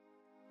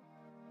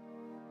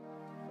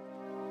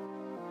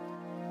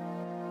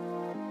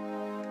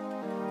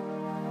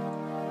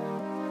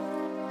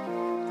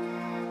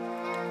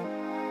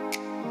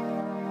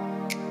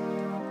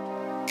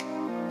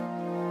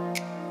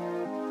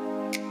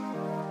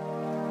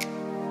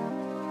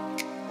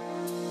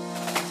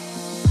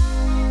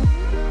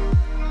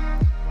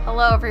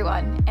Hello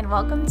everyone, and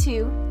welcome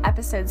to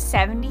episode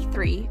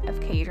 73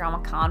 of K-Drama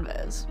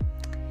Convos.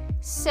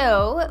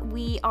 So,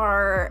 we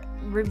are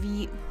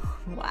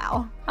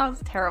Wow, that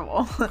was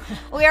terrible.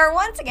 We are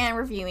once again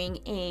reviewing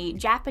a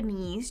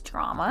Japanese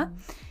drama.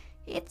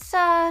 It's,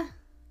 I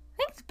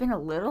think it's been a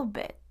little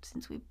bit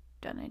since we've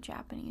done a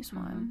Japanese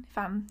one, if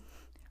I'm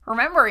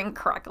remembering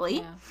correctly.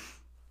 Yeah.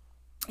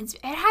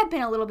 It had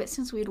been a little bit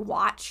since we'd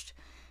watched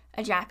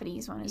a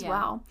Japanese one as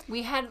well.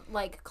 We had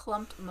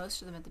clumped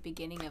most of them at the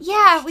beginning of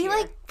we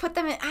year. put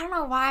them in. I don't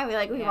know why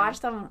we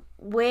watched them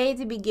way at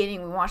the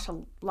beginning. We watched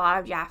a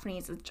lot of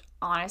Japanese, which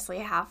honestly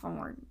half of them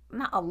were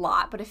not a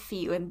lot, but a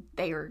few, and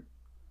they were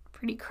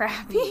pretty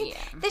crappy. Yeah.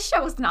 This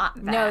show was not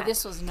that. No,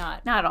 this was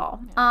not. Not at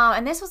all. No.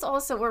 And this was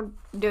also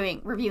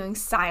reviewing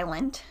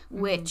Silent,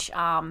 which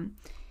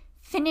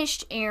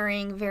finished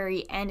airing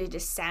very end of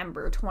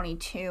December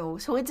 22.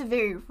 So it's a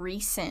very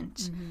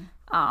recent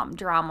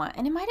drama,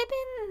 and it might have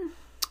been.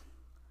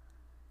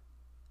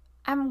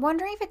 I'm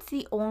wondering if it's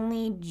the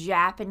only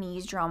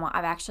Japanese drama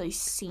I've actually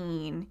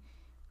seen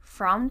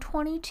from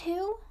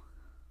 22.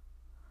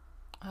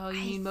 Oh, you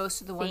mean most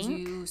of the ones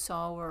you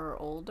saw were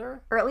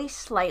older? Or at least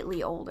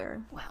slightly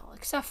older. Well,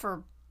 except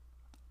for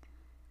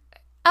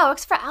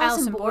Alice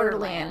in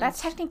Borderland.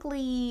 That's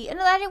technically... No,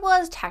 that it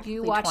was technically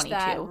 22. You watched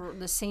that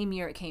the same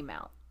year it came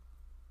out.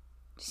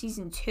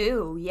 Season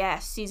 2,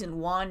 yes. Season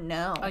 1,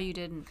 no. Oh, you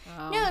didn't?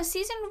 Oh. No,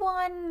 Season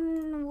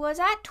 1 was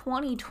at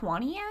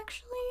 2020,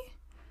 actually.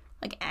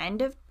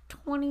 End of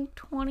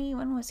 2020.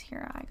 When was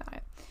here? I got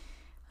it.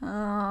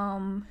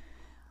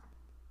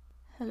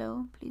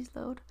 Hello, please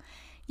load.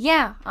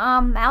 Yeah,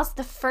 that was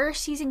the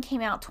first season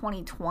came out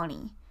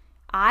 2020.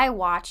 I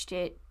watched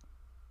it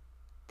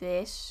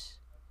this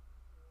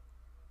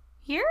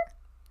year?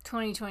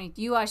 2020.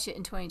 You watched it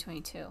in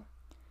 2022.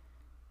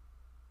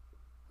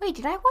 Wait,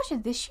 did I watch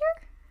it this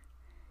year?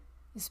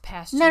 This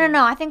past year.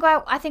 No. I think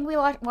we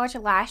watched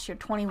it last year,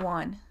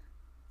 21.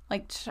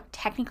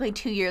 Technically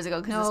 2 years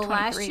ago, because it's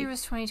 23. Last year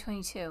was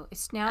 2022.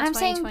 It's now I'm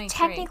 2023. saying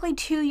technically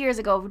 2 years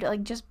ago,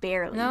 just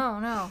barely.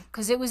 No,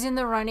 because it was in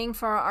the running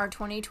for our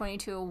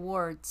 2022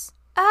 awards.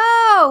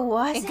 Oh,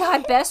 was it? It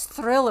got Best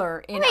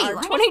Thriller in our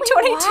when 2022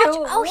 did we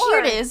watch? awards. Oh, here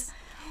it is.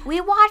 We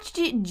watched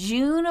it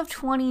June of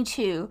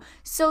 22.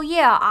 So,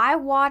 yeah, I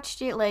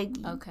watched it,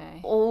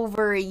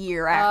 over a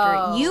year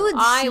after. You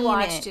had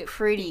seen it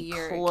pretty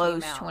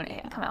close to when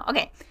it had come out.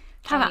 Okay,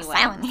 talking about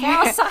Silent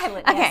here.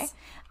 Silent, Okay. yes.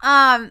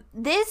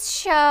 This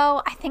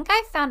show, I think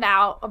I found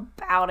out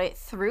about it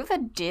through the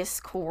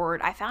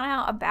Discord. I found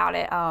out about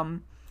it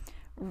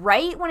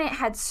right when it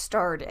had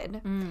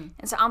started. And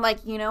so I'm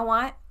like, you know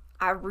what?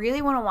 I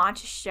really want to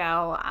watch a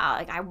show.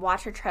 I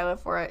watched a trailer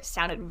for it. It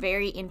sounded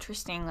very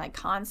interesting,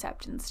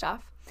 concept and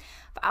stuff.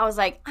 But I was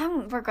like,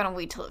 we're going to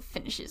wait till it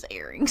finishes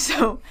airing.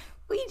 So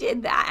we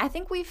did that. I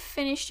think we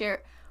finished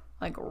it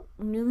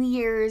New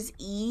Year's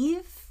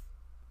Eve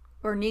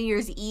or New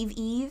Year's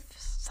Eve.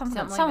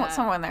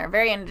 Somewhere in there,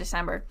 very end of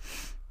December.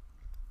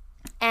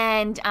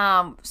 And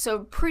so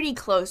pretty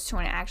close to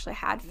when it actually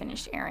had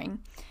finished airing.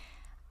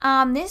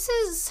 This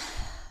is,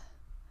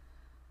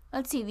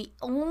 let's see, the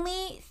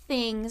only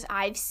things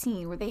I've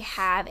seen where they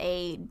have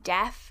a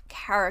deaf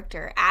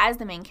character as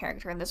the main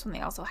character, and this one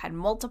they also had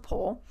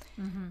multiple.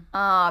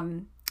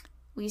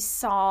 We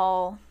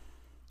saw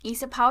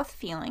Isapao with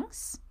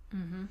Feelings.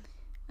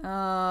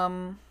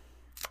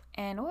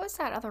 And what was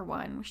that other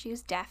one where she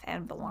was deaf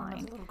and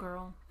blind? Little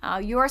girl.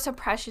 You Are So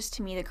Precious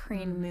to Me, the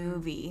Korean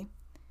movie.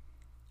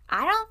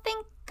 I don't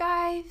think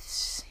I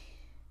feel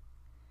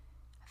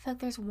like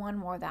there's one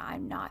more that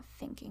I'm not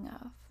thinking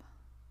of.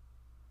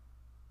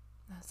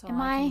 That's all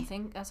I can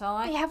think. That's all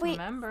I can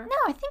remember. No,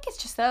 I think it's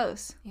just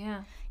those.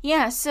 Yeah.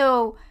 Yeah,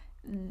 so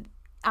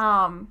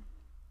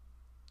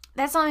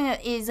that's something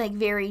that is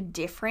very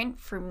different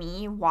for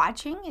me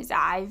watching, is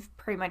I've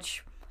pretty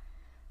much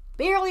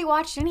barely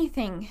watched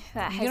anything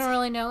that You don't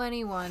really know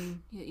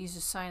anyone that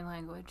uses sign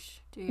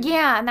language, do you?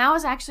 Yeah, and that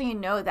was actually a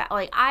note that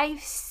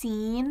I've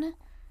seen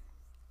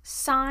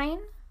sign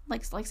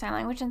sign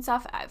language and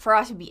stuff. For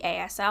us, it'd be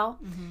ASL.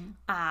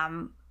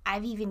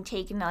 I've even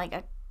taken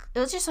it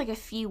was just a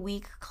few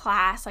week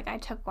class. I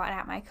took one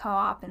at my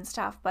co-op and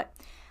stuff. But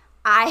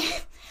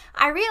I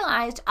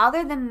realized,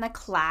 other than the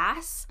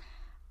class,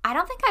 I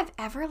don't think I've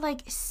ever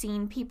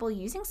seen people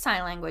using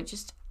sign language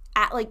just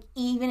at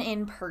even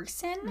in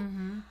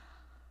person.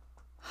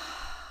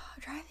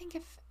 I'm trying to think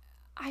if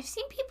I've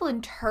seen people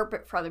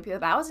interpret for other people.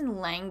 That was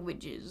in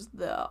languages,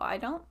 though.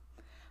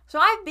 So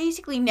I've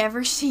basically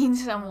never seen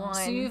someone.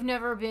 So you've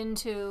never been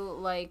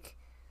to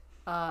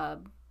a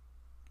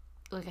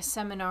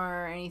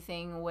seminar or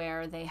anything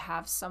where they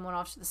have someone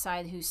off to the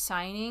side who's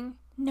signing?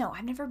 No,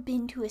 I've never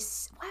been to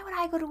why would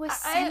I go to a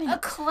seminar? A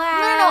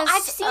class. No,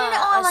 I've seen it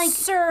on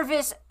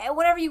service,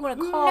 whatever you want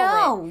to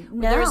call it.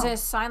 No. There's a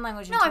sign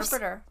language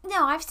interpreter.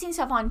 I've seen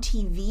stuff on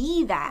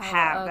TV that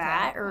have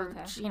that, or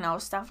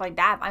stuff like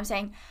that. I'm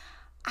saying,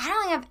 I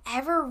don't think I've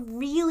ever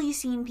really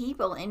seen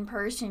people in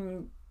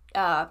person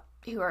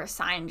who are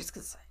signing, just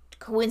because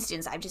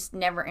coincidence. I've just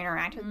never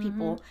interacted with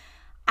people.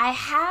 I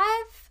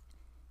have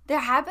There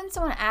had been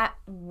someone at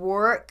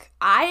work.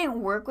 I didn't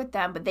work with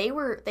them, but they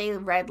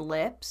read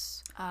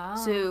lips.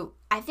 Oh. So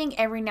I think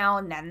every now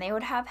and then they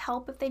would have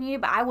help if they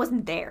needed, but I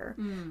wasn't there.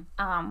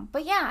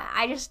 But yeah,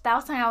 that was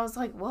something I was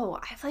like, whoa,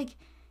 I've like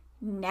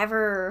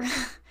never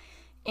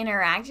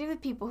interacted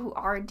with people who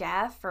are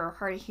deaf or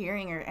hard of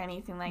hearing or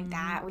anything like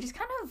that, which is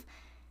kind of,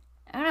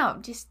 I don't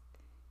know, just,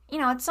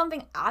 it's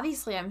something,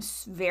 obviously I'm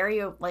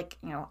very, like,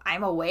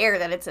 I'm aware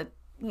that it's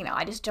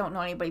I just don't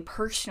know anybody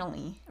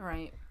personally.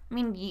 Right. I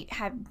mean,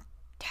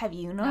 have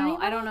you known No,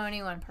 anybody? I don't know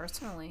anyone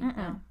personally.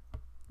 No.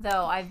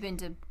 Though I've been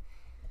to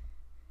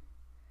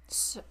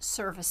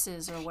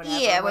services or whatever.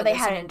 Yeah, where they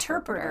had an an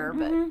interpreter.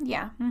 but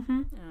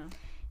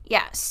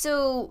Yeah,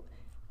 so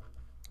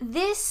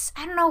this,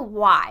 I don't know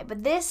why,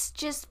 but this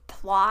just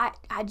plot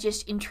had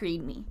just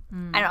intrigued me.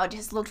 I don't know, it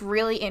just looked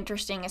really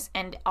interesting,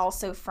 and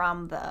also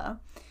from the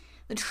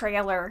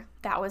trailer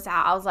that was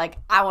out, I was like,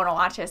 I want to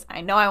watch this.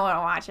 I know I want to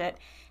watch it.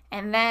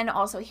 And then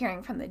also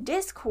hearing from the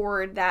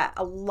Discord that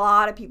a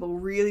lot of people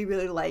really,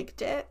 really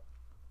liked it.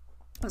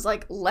 I was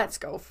like, let's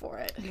go for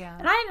it. Yeah.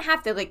 And I didn't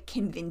have to, like,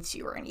 convince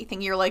you or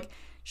anything. You're like,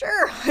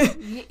 sure.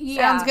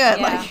 Yeah, Sounds good.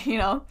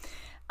 yeah.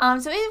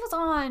 Like, so it was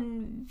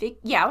on it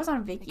was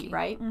on Viki,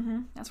 right?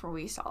 That's where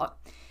we saw it.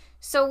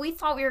 So we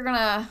thought we were going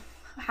to,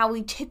 how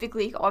we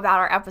typically go about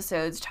our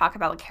episodes, talk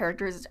about the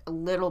characters a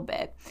little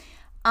bit.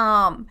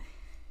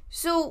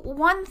 So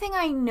one thing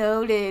I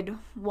noted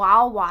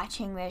while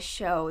watching this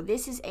show,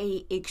 this is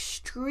a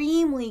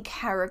extremely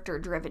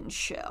character-driven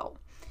show.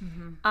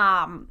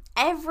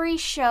 Every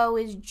show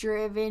is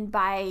driven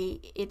by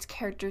its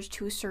characters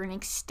to a certain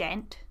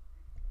extent,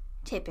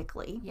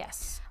 typically.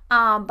 Yes.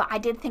 But I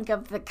did think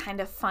of the kind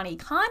of funny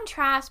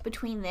contrast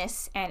between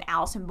this and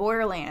Alice in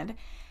Borderland.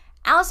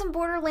 Alice in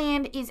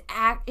Borderland is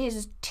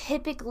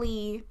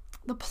typically,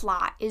 the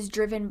plot is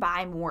driven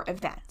by more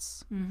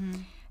events.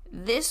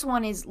 This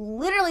one is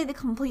literally the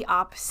complete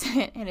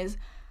opposite and is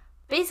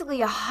basically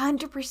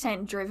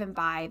 100% driven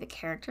by the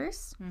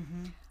characters.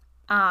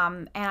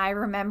 And I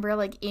remember,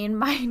 like, in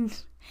my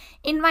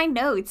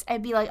notes,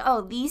 I'd be like,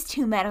 oh, these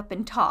two met up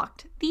and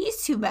talked.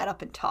 These two met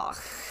up and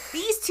talked.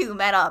 These two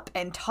met up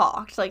and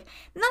talked. Like,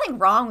 nothing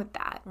wrong with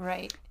that.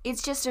 Right.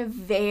 It's just a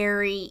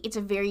very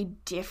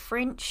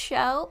different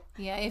show.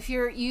 Yeah, if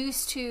you're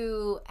used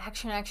to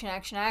action,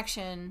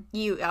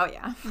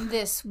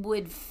 this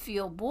would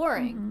feel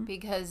boring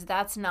because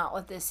that's not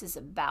what this is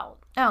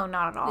about. Oh,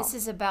 not at all. This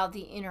is about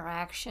the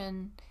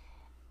interaction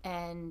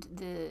and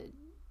the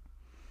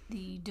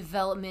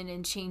development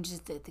and changes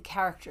that the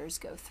characters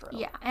go through.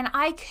 Yeah, and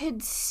I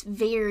could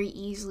very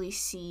easily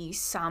see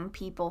some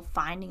people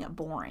finding it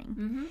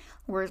boring.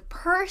 Whereas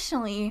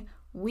personally,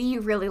 we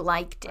really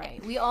liked it.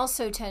 Right. We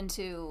also tend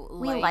to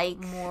like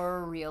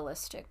more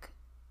realistic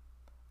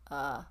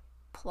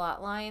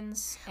plot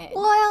lines and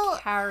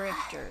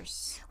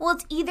characters. Well,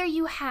 it's either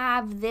you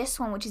have this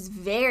one, which is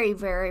very,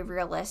 very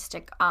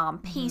realistic,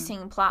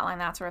 pacing, plotline,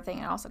 that sort of thing,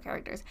 and also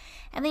characters.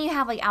 And then you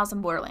have, like, Alice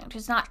in Borderland, which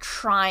is not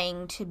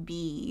trying to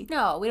be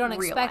No, we don't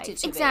expect it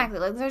to exactly.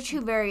 Like, they're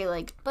two very,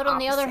 like, But on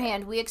the other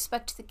hand, we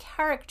expect the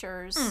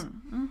characters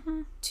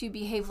to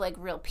behave like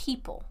real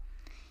people.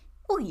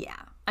 Well,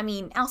 yeah. I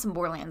mean, Alice in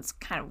Borderland's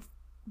kind of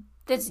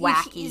That's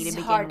wacky to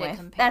begin with.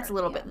 Compare. That's a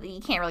little bit,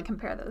 you can't really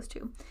compare those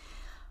two.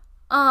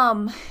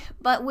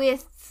 But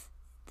with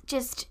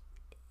just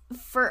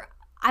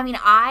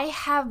I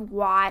have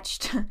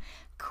watched not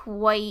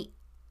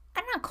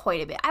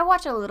quite a bit. I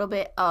watch a little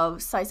bit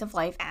of slice of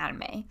life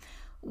anime,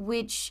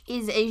 which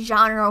is a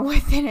genre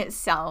within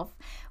itself,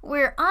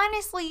 where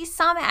honestly,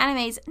 some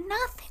animes,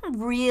 nothing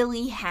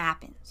really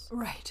happens.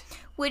 Right.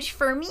 Which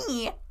for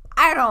me,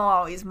 I don't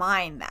always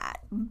mind that.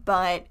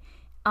 But,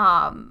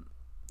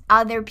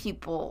 other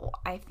people,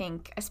 I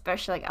think,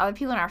 especially like other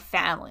people in our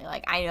family,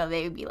 like I know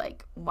they would be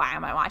like, "Why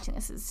am I watching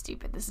this? This is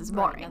stupid. This is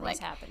boring." Nothing's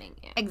happening.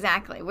 Yeah.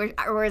 Exactly.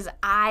 Whereas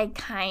I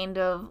kind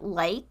of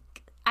like.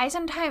 I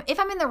sometimes, if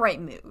I'm in the right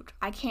mood,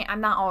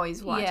 I'm not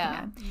always watching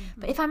that.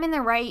 But if I'm in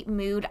the right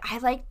mood, I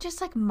like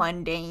just like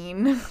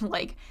mundane,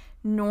 like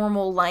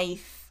normal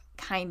life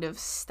kind of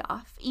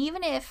stuff.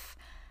 Even if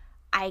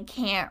I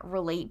can't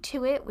relate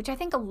to it, which I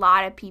think a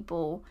lot of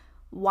people,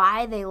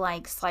 why they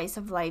like slice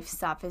of life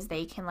stuff is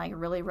they can like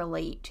really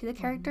relate to the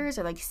characters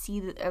or like see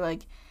that, or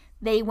like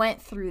they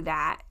went through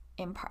that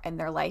in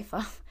their life.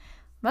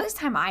 Most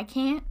time I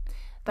can't,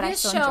 but I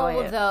still enjoy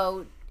it. This show,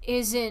 though,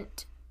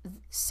 isn't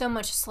so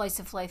much slice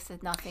of life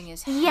that nothing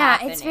is happening. Yeah,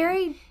 it's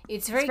very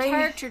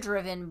character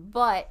driven,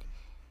 but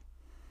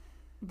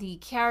the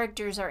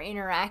characters are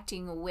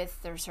interacting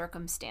with their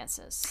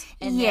circumstances.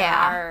 And there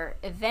are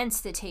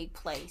events that take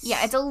place.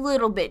 Yeah, it's a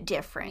little bit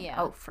different.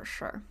 Yeah. Oh, for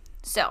sure.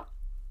 So,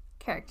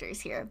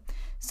 characters here.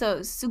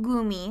 So,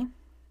 Tsumugi.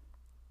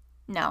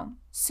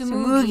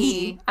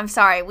 I'm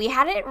sorry. We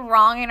had it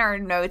wrong in our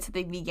notes at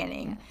the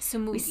beginning. Yeah.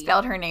 Tsumugi. We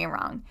spelled her name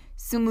wrong.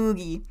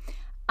 Tsumugi.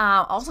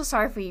 Also,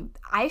 sorry if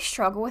I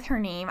struggle with her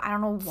name. I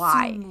don't know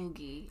why.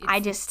 Tsumugi. I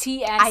just,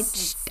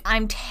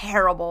 I'm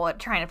terrible at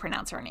trying to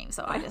pronounce her name,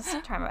 so I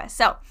just try my best.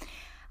 So,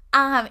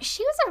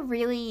 she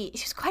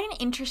was quite an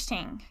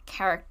interesting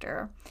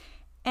character.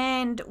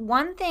 And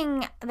one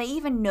thing, they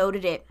even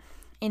noted it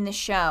in the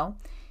show,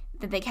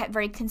 that they kept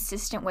very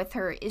consistent with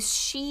her, is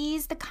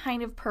she's the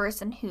kind of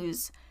person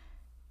who's,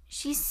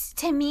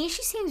 to me,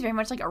 she seems very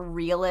much like a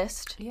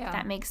realist, if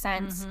that makes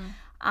sense.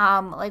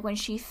 Like when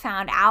she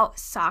found out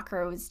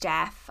Sakura was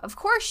deaf, of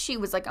course she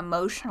was like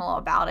emotional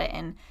about it,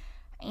 and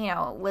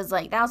was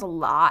like, that was a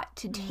lot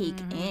to take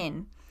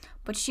in.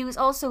 But she was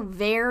also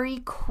very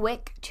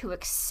quick to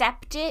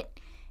accept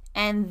it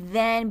and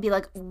then be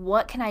like,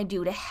 what can I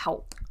do to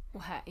help?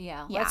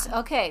 Yeah.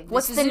 Okay.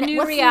 This is a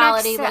new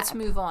reality. Let's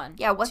move on.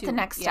 Yeah. What's the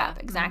next step?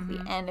 Exactly.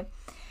 And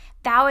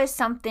that was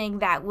something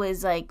that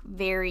was like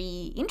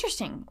very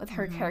interesting with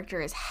her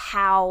character, is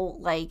how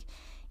like,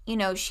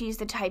 she's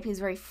the type who's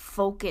very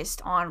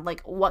focused on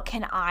like, what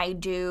can I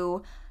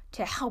do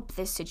to help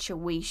this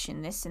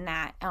situation, this and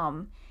that.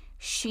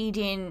 She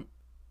didn't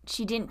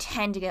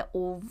tend to get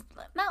over.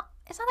 No,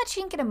 it's not that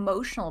she didn't get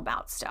emotional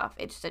about stuff.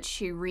 It's that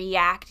she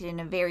reacted in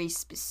a very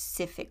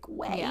specific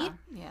way.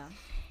 Yeah.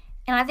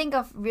 And I think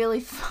a really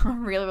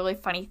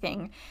funny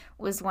thing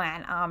was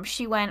when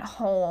she went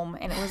home,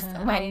 and it was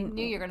when I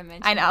knew you were gonna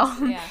mention. I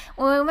know. Yeah.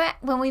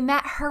 when we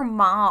met her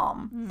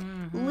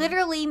mom,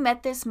 literally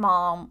met this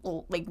mom,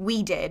 like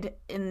we did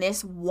in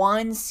this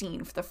one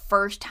scene for the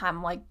first time.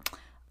 I'm like,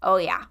 oh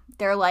yeah,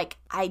 they're like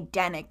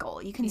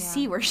identical. You can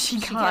see where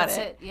she got gets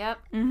it. Yep.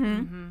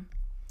 And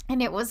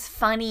it was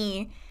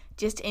funny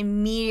just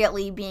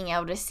immediately being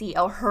able to see,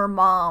 oh, her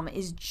mom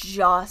is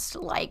just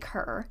like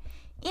her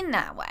in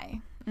that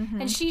way.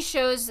 And she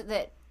shows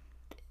that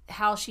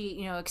how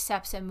she,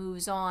 accepts and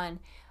moves on.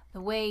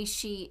 The way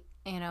she,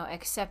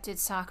 accepted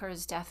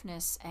Sakura's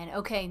deafness, and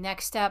okay,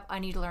 next step, I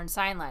need to learn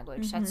sign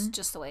language. That's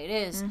just the way it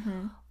is.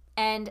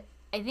 And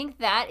I think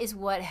that is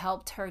what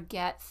helped her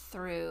get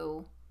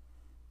through.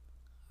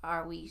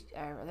 Are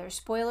there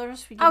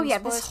spoilers? Oh yeah,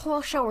 this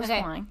whole show we're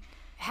spoiling.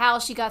 How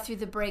she got through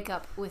the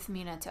breakup with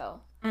Minato.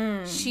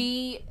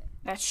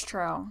 That's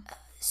true.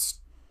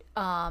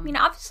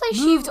 Obviously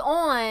she moved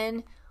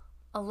on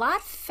a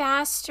lot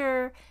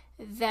faster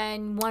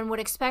than one would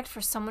expect for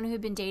someone who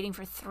had been dating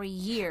for 3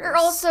 years. Or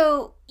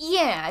also,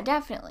 yeah,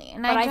 definitely.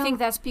 And I think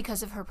that's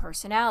because of her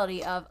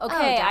personality of,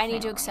 okay, I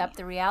need to accept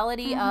the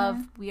reality of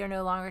we are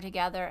no longer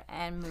together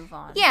and move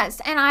on.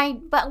 Yes,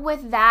 but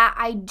with that,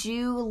 I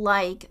do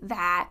like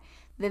that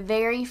the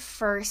very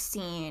first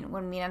scene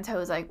when Minato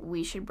was like,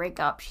 we should break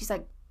up, she's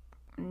like,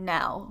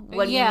 no.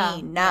 What do you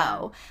mean,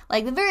 no?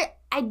 Like,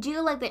 I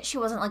do like that she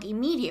wasn't, like,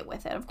 immediate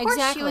with it. Of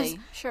course she was,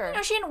 sure.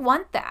 She didn't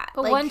want that.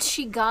 But once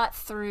she got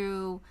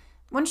through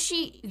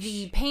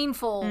the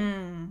painful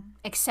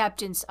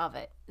acceptance of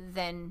it,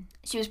 then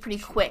she was pretty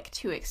quick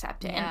to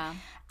accept it. Yeah. And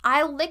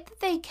I like that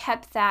they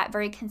kept that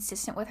very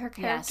consistent with her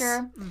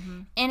character. Yes.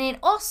 And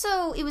it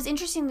was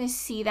interesting to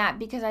see that,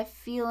 because I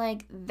feel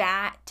like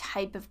that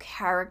type of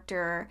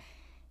character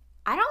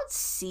I don't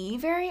see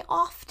very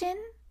often.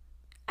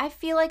 I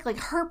feel like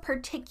her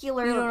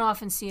particular... You don't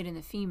often see it in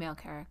the female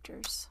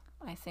characters.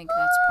 I think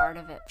that's part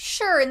of it.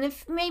 Sure, and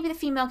maybe the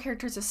female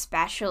characters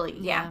especially,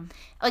 yeah.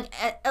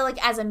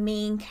 Like as a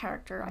main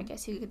character, I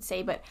guess you could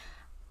say, but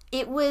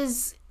it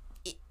was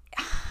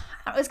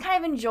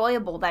kind of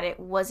enjoyable that it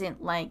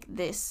wasn't like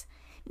this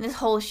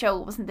whole show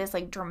wasn't this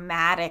like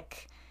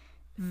dramatic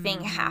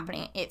thing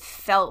happening. It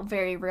felt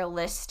very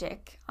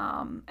realistic,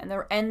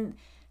 and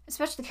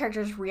especially the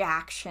characters'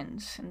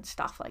 reactions and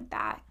stuff like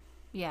that.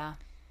 Yeah.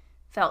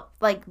 Felt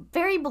like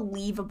very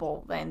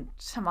believable than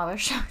some other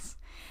shows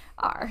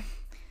are.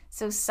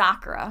 So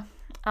Sakura,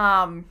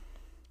 gosh,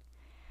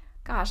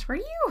 where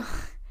do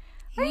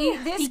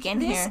you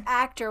this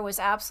actor was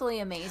absolutely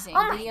amazing.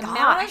 Oh my the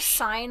amount of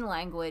sign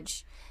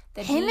language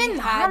that he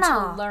had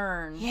to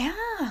learn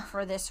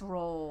for this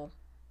role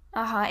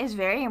is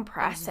very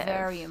impressive.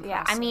 Very impressive.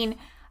 Yeah, I mean,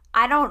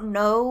 I don't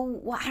know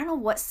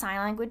what sign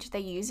language they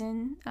use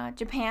in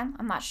Japan.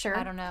 I'm not sure.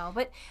 I don't know.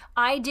 But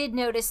I did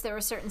notice there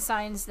were certain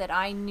signs that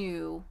I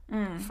knew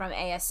from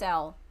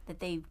ASL that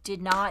they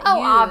did not use.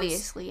 Oh,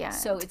 obviously, yeah.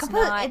 So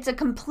it's a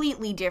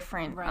completely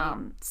different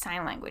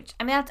sign language.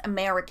 I mean, that's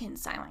American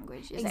Sign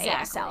Language is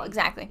ASL.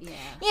 Exactly.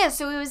 Yeah,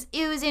 so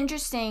it was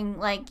interesting,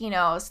 like,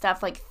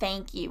 stuff like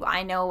thank you.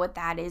 I know what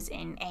that is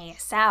in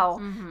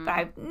ASL, but I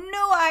have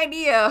no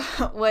idea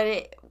what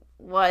it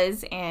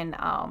was in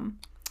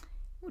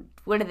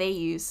what do they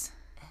use?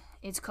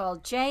 It's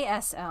called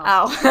JSL.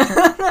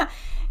 Oh.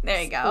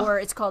 There you go. Or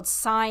it's called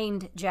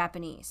Signed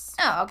Japanese.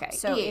 Oh, okay.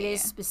 So it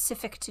is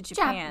specific to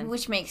Japan.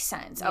 Which makes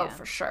sense. Oh,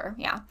 for sure.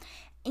 Yeah.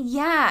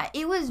 Yeah,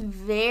 it was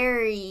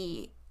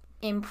very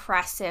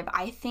impressive.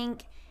 I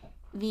think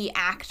the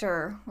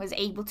actor was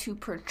able to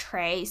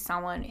portray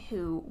someone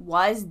who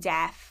was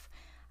deaf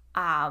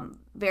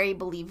very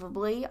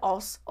believably.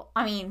 Also,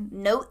 I mean,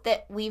 note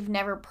that we've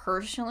never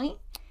personally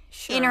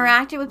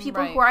interacted with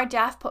people who are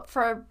deaf, but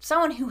for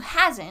someone who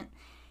hasn't,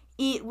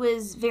 it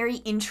was very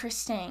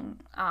interesting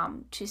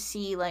to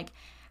see like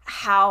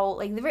how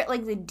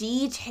the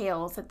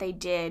details that they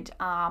did.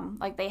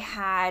 Like they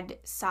had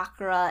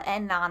Sakura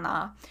and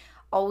Nana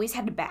always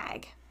had a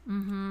bag.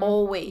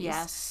 Always.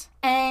 Yes.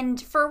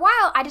 And for a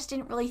while, I just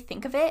didn't really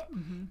think of it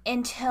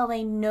until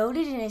they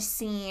noted in a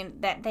scene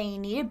that they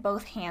needed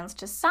both hands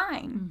to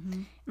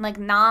sign. And like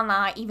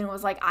Nana even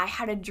was like, I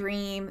had a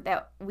dream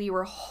that we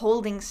were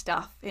holding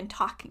stuff and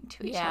talking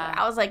to each other.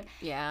 I was like,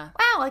 wow,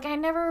 like I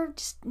never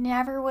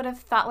would have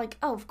thought like,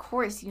 oh, of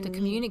course you to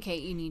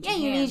communicate, you need your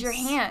hands. hands. You need your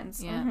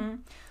hands. Yeah.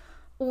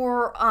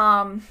 Or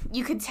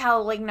you could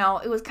tell, like, no,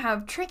 it was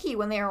kind of tricky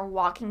when they were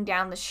walking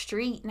down the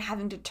street and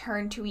having to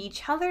turn to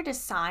each other to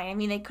sign. I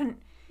mean, they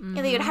couldn't, you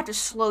know, they would have to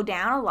slow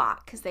down a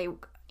lot because they,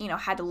 you know,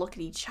 had to look at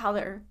each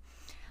other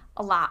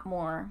a lot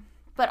more.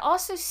 But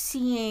also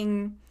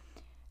seeing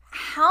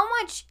how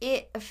much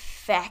it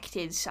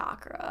affected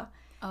Sakura.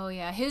 Oh,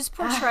 yeah. His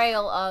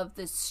portrayal of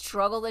the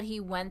struggle that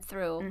he went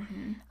through.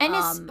 And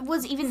it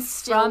was even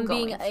still from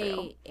going being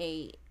through.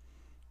 a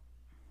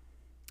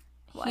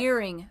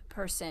hearing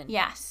person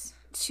Yes.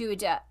 to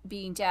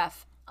being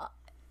deaf.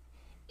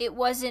 It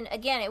wasn't,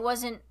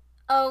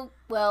 oh,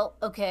 well,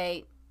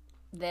 okay,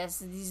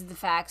 these are the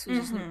facts. We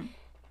just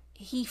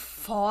he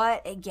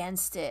fought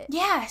against it.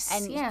 Yes.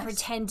 And he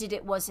pretended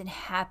it wasn't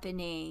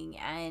happening.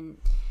 And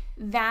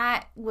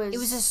that was... It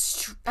was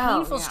a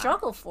painful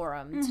struggle for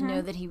him to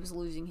know that he was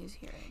losing his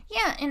hearing.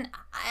 Yeah, and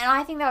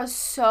I think that was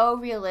so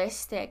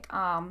realistic.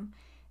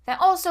 That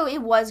also,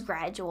 it was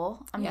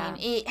gradual. I mean,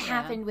 it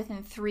happened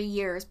within 3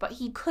 years, but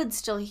he could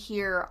still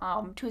hear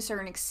to a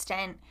certain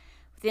extent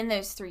within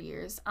those 3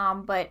 years.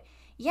 But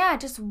yeah,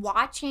 just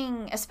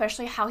watching,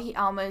 especially how he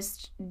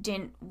almost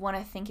didn't want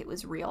to think it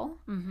was real.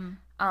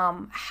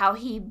 How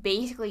he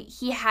basically,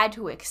 he had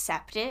to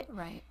accept it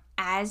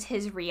as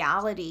his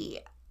reality.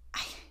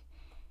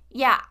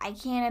 I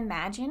can't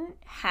imagine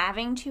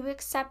having to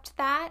accept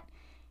that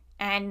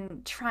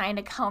and trying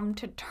to come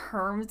to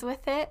terms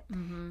with it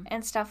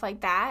and stuff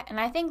like that. And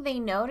I think they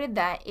noted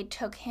that it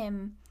took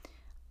him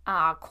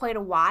quite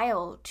a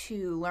while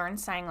to learn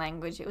sign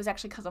language. It was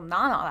actually because of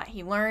Nana that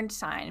he learned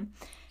sign.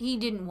 He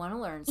didn't want to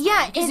learn sign.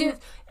 Yeah. Because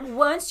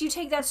once you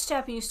take that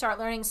step and you start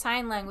learning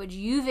sign language,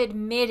 you've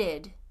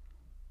admitted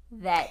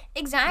that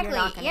you're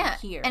not going to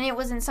hear. And it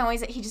was in some ways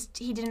that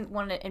he didn't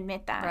want to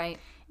admit that. Right.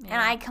 Yeah.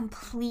 And I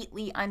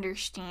completely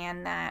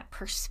understand that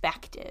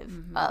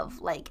perspective of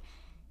like,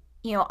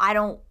 you know, I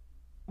don't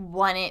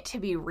want it to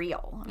be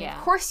real. I mean, of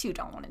course you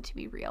don't want it to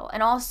be real.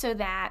 And also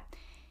that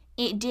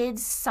it did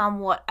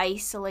somewhat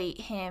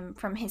isolate him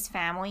from his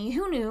family,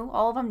 who knew,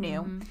 all of them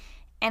knew.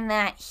 And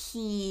that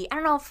I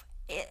don't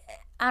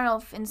know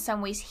if in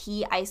some ways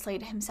he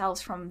isolated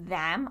himself from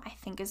them, I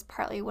think is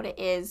partly what it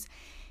is.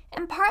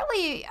 And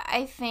partly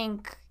I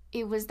think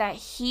it was that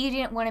he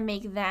didn't want to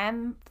make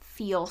them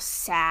feel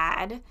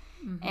sad.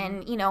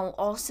 And, you know,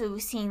 also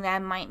seeing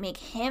them might make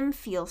him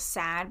feel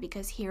sad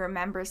because he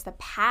remembers the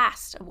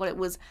past of what it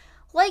was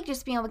like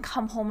just being able to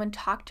come home and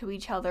talk to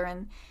each other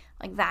and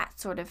like that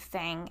sort of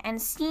thing. And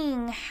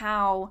seeing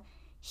how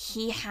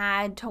he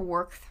had to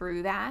work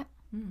through that.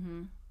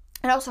 And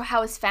also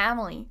how his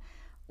family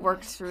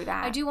worked through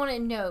that. I do want to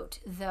note,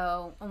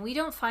 though, and we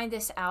don't find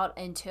this out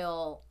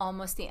until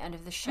almost the end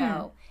of the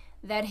show,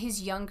 that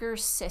his younger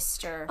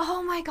sister...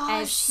 Oh my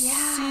gosh, as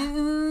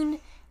soon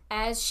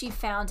as she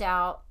found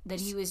out that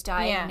he was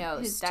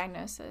diagnosed, his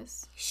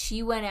diagnosis,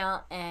 she went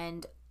out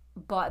and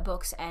bought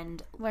books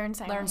and learned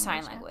sign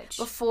language.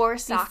 Before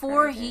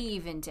he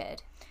even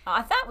did.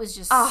 I thought was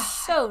just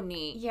so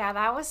neat. Yeah,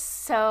 that was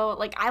so,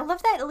 like, I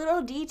love that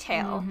little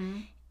detail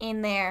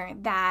in there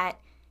that,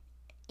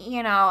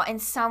 you know, in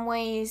some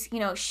ways, you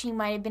know, she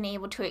might have been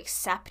able to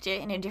accept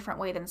it in a different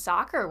way than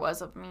Sakura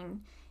was. I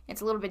mean, it's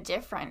a little bit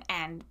different,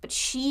 but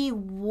she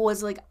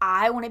was like,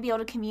 I want to be able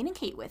to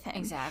communicate with him.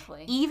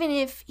 Exactly. Even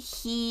if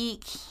he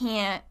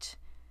can't,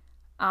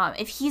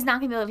 if he's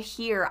not going to be able to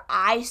hear,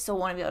 I still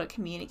want to be able to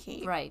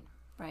communicate. Right.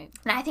 And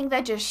I think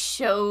that just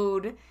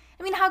showed,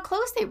 I mean, how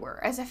close they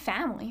were as a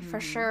family, for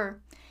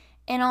sure.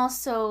 And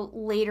also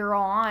later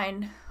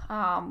on,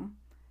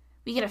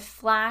 we get a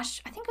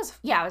flash, it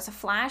was a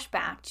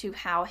flashback to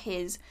how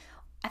his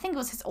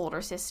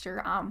older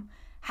sister,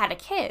 had a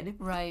kid.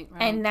 Right.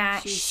 And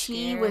that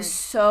she was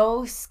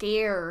so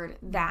scared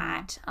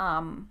that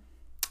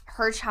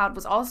her child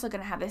was also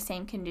going to have the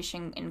same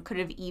condition and could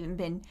have even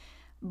been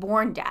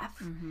born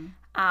deaf.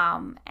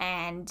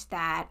 And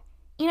that,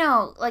 you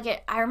know,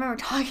 like I remember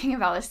talking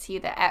about this to you,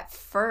 that at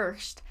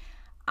first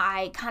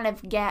I kind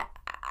of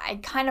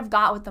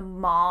got what the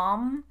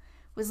mom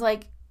was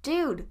like,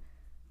 dude,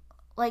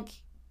 like,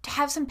 to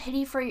have some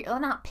pity for your, well,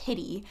 not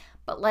pity,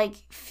 but like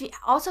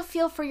also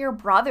feel for your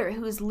brother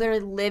who's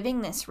literally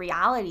living this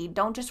reality.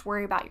 Don't just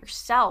worry about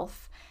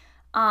yourself.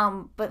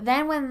 But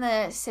then when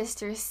the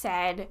sister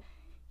said,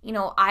 you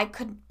know, I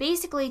could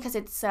basically, because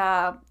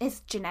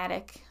it's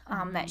genetic,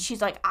 that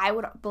she's like, I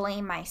would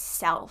blame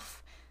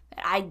myself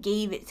that I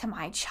gave it to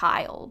my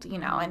child, you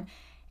know,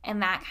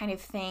 and that kind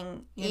of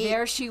thing.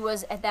 There she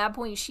was, at that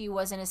point, she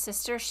wasn't a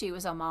sister, she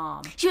was a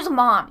mom. She was a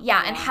mom,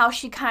 yeah. And how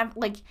she kind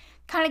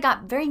of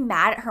got very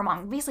mad at her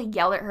mom, basically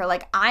yelled at her,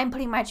 like, I'm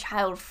putting my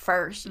child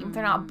first, even if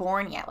they're not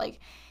born yet, like,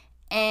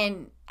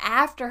 And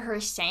after her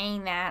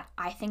saying that,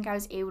 I think I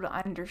was able to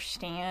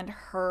understand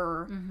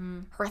her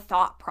her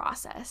thought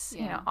process.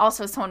 You know,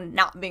 also someone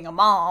not being a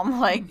mom,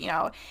 like, you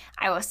know,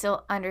 I could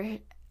still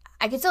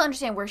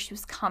understand where she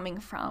was coming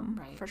from,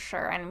 for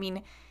sure. And I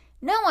mean,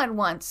 no one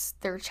wants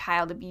their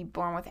child to be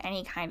born with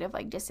any kind of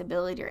like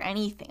disability or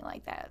anything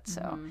like that.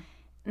 So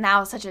that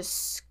was such a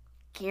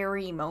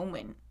scary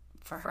moment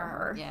for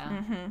her.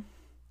 Yeah.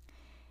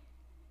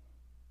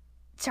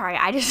 Sorry,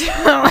 I just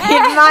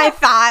my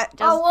thought.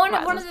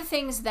 One of the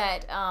things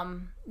that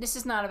this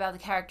is not about the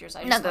characters.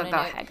 I just go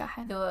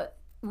ahead.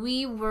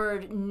 We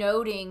were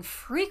noting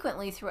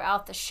frequently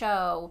throughout the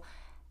show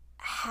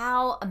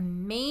how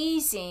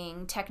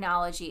amazing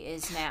technology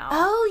is now.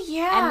 Oh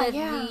yeah,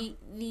 and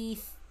the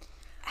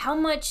how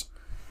much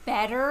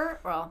better,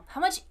 well,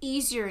 how much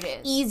easier it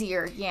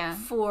is.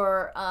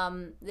 For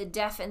the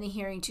deaf and the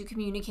hearing to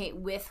communicate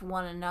with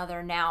one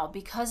another now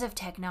because of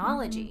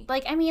technology.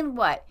 Like, I mean,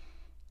 what?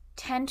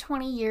 10,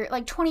 20 years,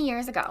 like 20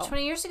 years ago.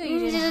 20 years ago, it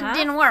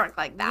didn't work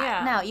like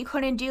that. No, you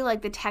couldn't do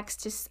like the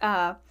text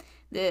to,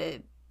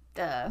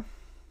 the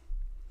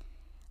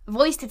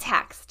voice to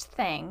text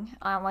thing,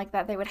 like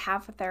that they would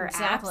have with their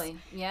apps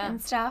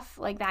and stuff,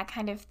 like that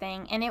kind of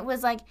thing. And it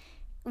was like,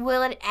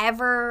 will it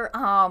ever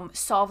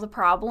solve the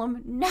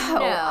problem? No,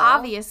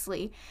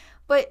 obviously.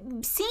 But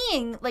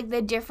seeing like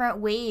the different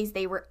ways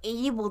they were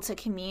able to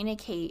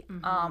communicate,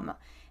 and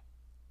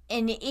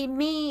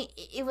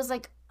it was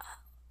like,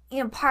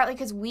 you know, partly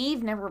because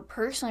we've never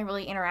personally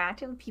really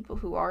interacted with people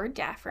who are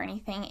deaf or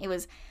anything. It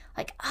was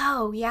like,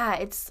 oh yeah,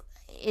 it's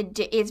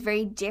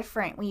very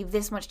different. We have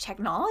this much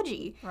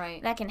technology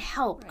that can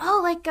help. Right.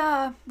 Oh, like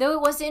though it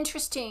was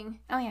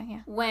interesting. Oh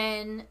yeah.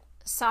 When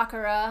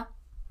Sakura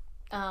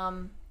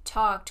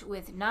talked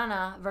with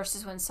Nana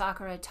versus when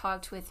Sakura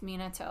talked with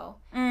Minato.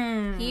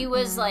 He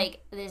was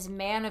like this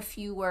man of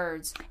few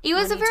words. He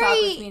was talked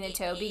with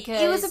Minato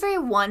because he was a very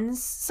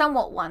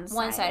somewhat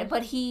one-sided.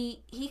 But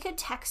he could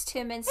text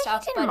him and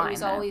stuff, but it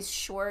was always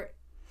short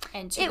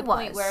and to the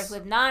point. Whereas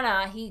with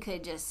Nana, he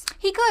could chat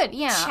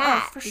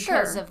for because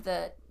sure of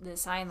the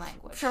sign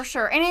language. For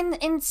sure.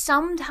 And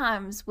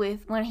sometimes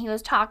when he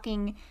was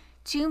talking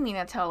to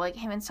Minato, like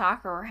him and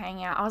Sakura were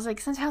hanging out, I was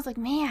like,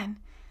 man,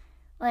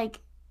 like,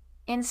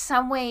 in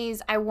some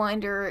ways, I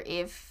wonder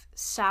if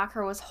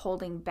Sakura was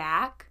holding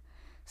back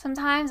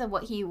sometimes of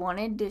what he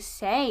wanted to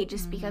say,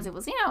 just because it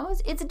was, you know,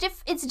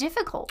 it's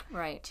difficult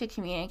to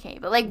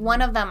communicate. But like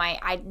one of them,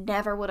 I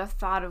never would have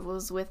thought of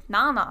was with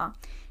Nana.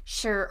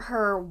 Sure,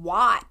 her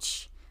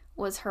watch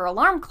was her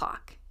alarm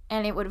clock,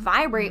 and it would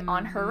vibrate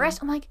on her wrist.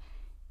 I'm like,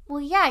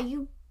 well, yeah,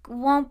 you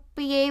won't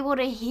be able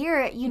to hear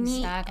it. You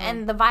need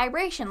and the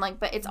vibration, like,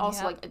 but it's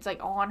also like it's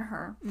like on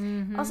her.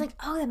 I was like,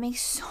 oh, that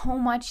makes so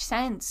much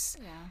sense.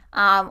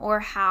 Or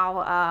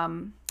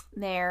how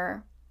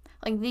they're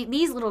like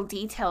these little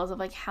details of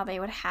like how they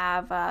would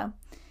have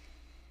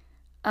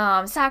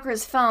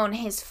Sakura's phone,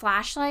 his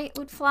flashlight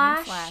would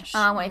flash.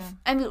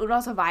 It would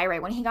also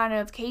vibrate when he got a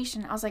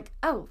notification. I was like,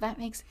 oh, that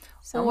makes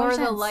so much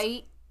sense. Or the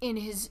light in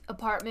his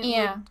apartment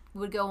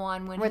would go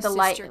on when his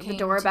sister came the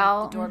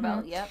doorbell. To the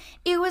doorbell, yep.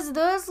 It was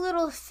those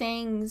little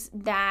things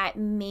that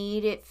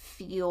made it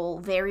feel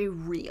very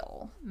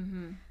real.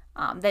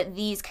 That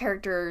these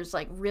characters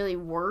like really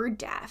were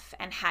deaf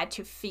and had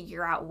to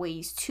figure out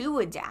ways to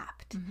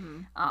adapt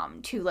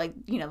to, like,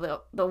 you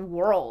know, the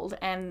world,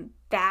 and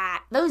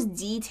that those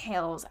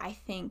details I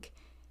think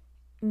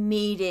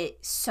made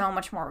it so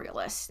much more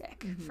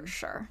realistic for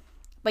sure.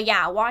 But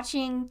yeah, I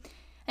think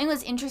it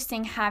was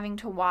interesting having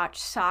to watch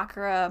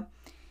Sakura.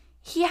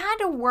 He had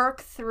to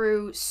work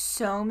through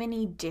so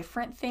many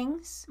different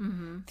things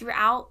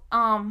throughout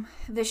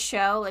the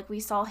show. Like, we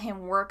saw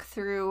him work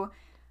through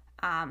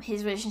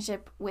his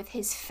relationship with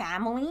his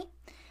family,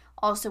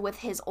 also with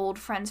his old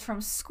friends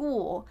from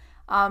school,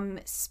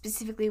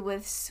 specifically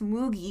with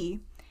Tsumugi,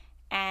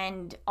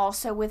 and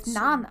also with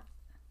Nana.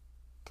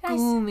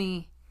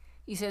 Gumi.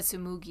 You said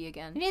Tsumugi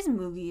again. It is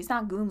Mugi. It's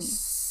not Gumi.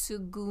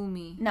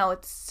 Tsugumi. No,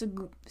 it's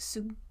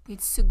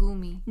It's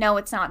Tsugumi. No,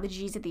 it's not. The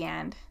G's at the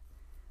end.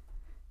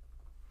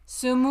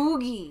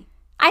 Tsumugi.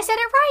 I said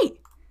it right.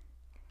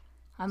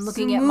 I'm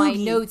looking at my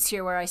notes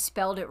here where I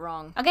spelled it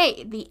wrong.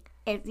 Okay, the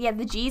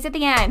G's at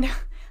the end.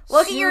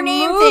 Look at your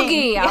name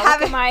thing. I'll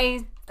look at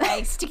my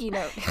sticky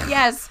note.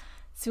 Yes.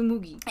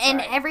 Tsumugi.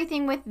 And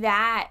everything with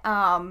that,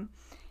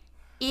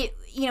 he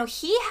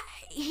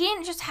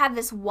didn't just have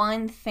this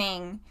one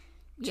thing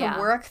to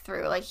work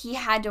through. Like, he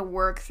had to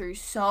work through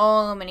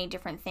so many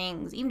different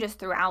things, even just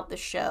throughout the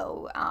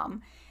show,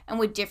 and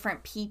with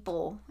different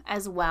people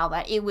as well,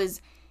 that it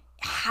was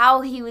how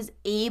he was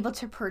able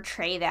to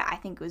portray that, I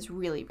think, was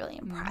really, really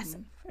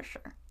impressive, for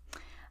sure.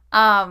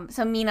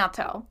 So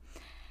Minato.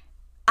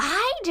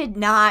 I did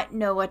not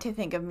know what to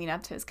think of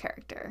Minato's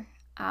character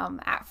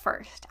at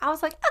first. I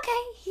was like,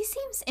 okay, he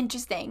seems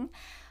interesting.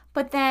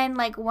 But then,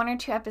 like, 1 or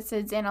 2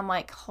 episodes in, I'm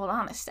like, hold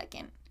on a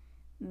second.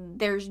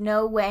 There's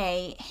no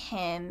way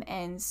him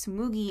and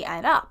Tsumugi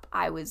end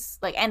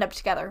up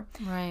together.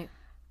 Right.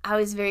 I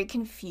was very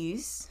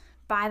confused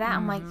by that.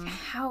 I'm like,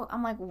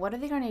 what are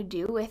they going to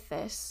do with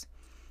this?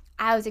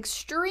 I was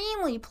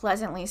extremely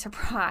pleasantly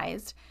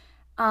surprised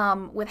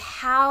with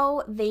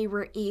how they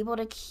were able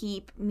to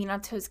keep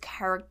Minato's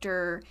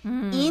character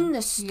in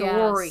the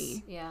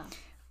story. Yes.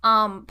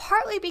 Yeah.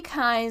 Partly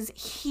because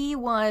he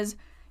was,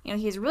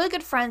 he was really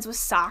good friends with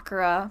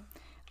Sakura.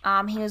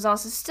 He was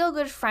also still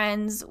good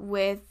friends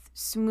with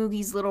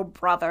Tsumugi's little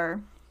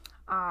brother,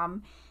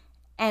 and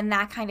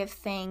that kind of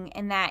thing.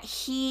 And that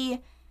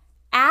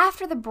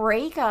after the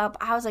breakup,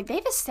 I was like,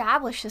 they've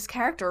established this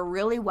character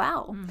really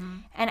well.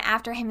 And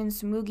after him and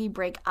Tsumugi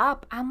break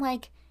up, I'm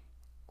like,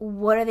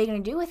 what are they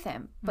going to do with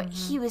him? But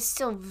he was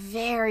still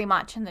very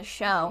much in the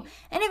show,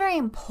 and a very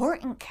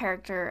important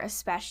character,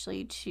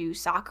 especially to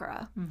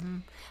Sakura.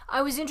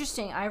 I was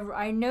interesting.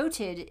 I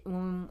noted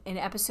in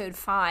episode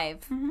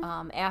 5,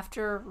 right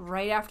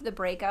after the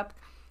breakup,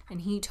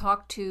 and he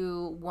talked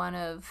to one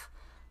of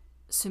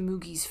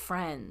Tsumugi's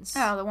friends.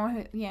 Oh, the one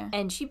who, yeah.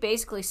 And she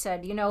basically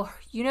said,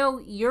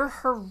 you're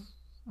her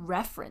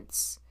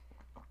reference.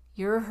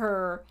 You're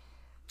her...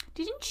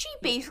 Didn't she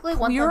basically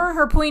want You're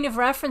her point of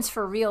reference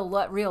for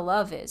what real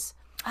love is.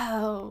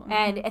 Oh.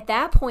 And at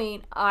that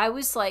point, I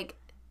was like,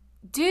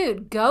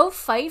 dude, go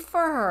fight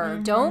for her.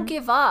 Don't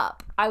give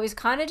up. I was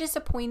kind of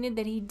disappointed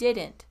that he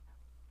didn't.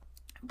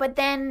 But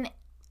then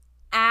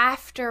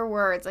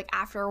afterwards, like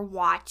after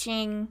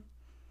watching,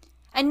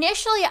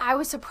 initially I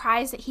was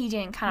surprised that he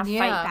didn't kind of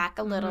fight back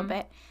a little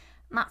bit.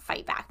 Not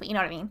fight back, but you know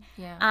what I mean.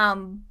 Yeah.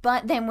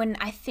 But then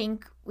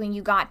when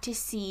you got to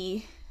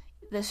see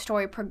the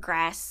story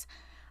progress,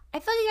 I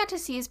feel like you got to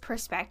see his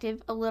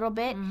perspective a little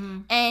bit.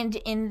 And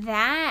in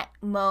that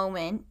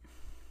moment,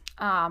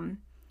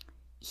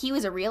 he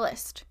was a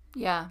realist.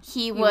 Yeah.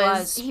 He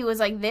was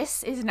like,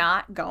 this is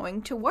not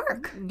going to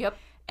work. Yep.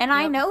 And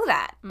I know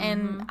that.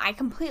 And I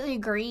completely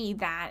agree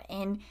that.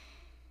 And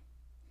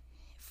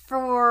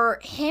for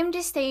him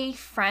to stay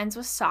friends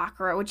with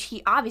Sakura, which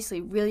he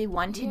obviously really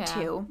wanted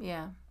to.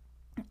 Yeah.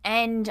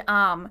 And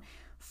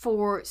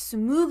for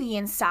Tsumugi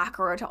and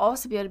Sakura to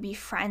also be able to be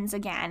friends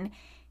again,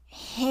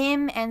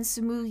 him and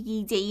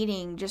Tsumugi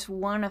dating just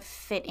want to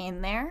fit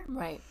in there.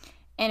 Right.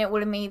 And it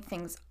would have made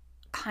things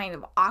kind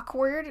of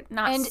awkward.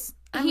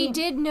 He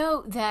did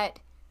note that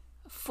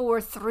for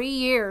 3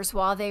 years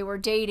while they were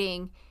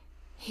dating,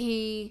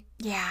 he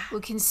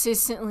would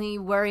consistently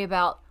worry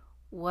about,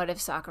 what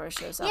if Sakura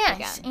shows up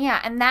again?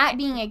 Yeah, and that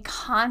being a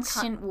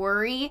constant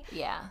worry,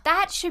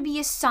 that should be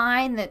a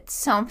sign that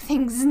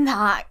something's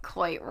not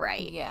quite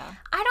right. Yeah.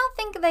 I don't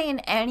think they in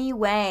any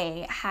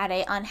way had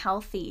a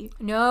unhealthy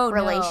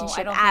relationship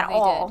I don't at think they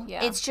all. did.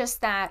 Yeah. It's just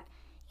that,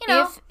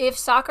 if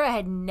Sakura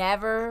had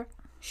never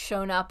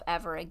shown up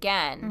ever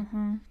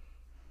again,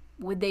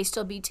 would they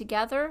still be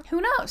together?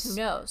 Who knows? Who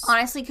knows?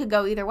 Honestly, could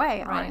go either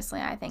way, honestly,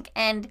 I think.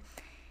 And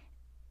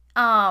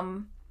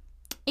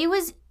it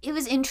was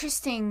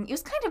interesting. It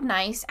was kind of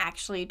nice,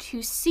 actually,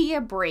 to see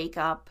a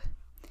breakup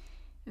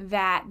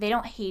that they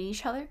don't hate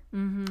each other.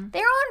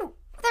 They're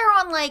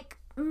on like,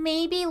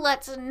 maybe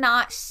let's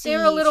not see each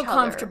other. They're a little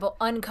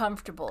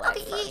uncomfortable at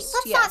first.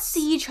 Let's not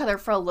see each other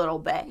for a little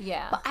bit.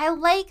 Yeah. But I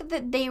like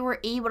that they were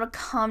able to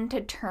come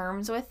to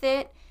terms with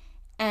it,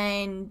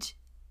 and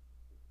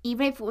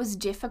even if it was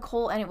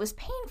difficult and it was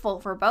painful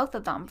for both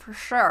of them, for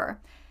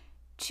sure,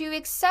 to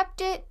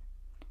accept it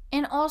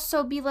and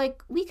also be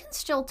like, we can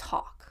still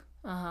talk.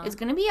 It's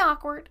going to be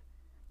awkward.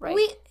 Right.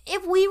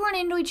 If we run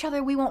into each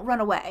other, we won't run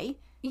away.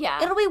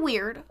 Yeah. It'll be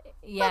weird.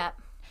 Yeah.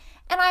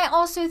 And I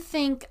also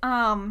think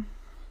kind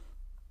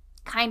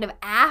of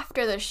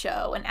after the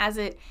show,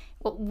 and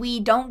what we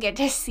don't get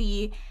to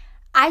see,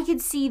 I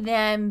could see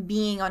them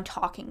being on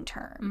talking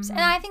terms. And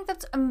I think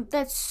that's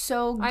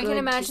so good. I can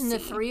imagine the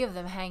three of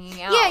them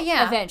hanging out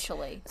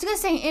eventually. I was going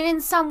to say, and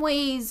in some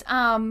ways,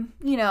 Minato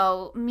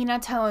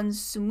and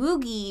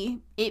Tsumugi,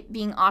 it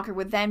being awkward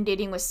with them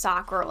dating with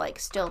Sakura, like,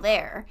 still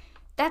there.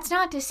 That's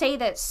not to say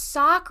that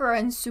Sakura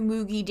and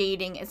Tsumugi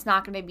dating, it's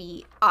not going to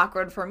be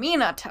awkward for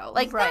Minato.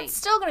 Like, that's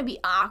still going to be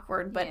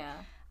awkward, but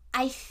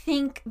I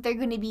think they're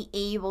going to be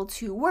able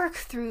to work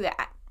through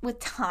that with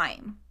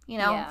time.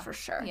 For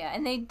sure. Yeah,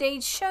 and they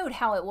showed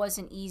how it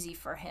wasn't easy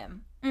for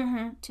him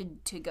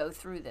to go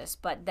through this,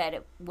 but that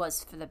it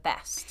was for the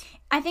best.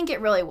 I think it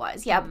really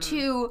was. Yeah,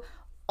 to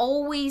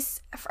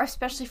always,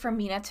 especially for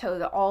Minato,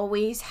 to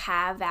always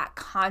have that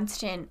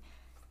constant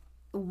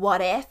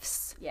what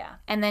ifs. Yeah.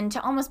 And then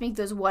to almost make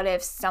those what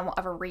ifs somewhat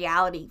of a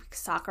reality because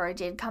Sakura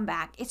did come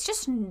back. It's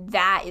just,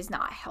 that is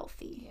not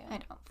healthy. I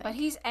don't think. But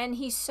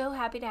he's so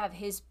happy to have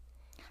his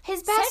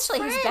best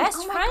friend. His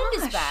best friend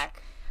is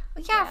back.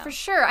 Yeah, for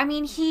sure. I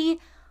mean, he,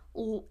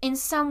 in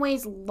some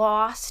ways,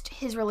 lost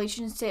his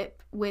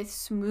relationship with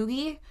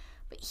Tsumugi,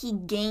 but he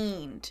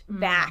gained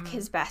back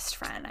his best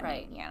friend.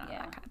 I mean, that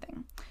kind of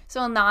thing.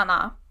 So,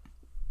 Nana.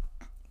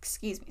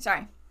 Excuse me.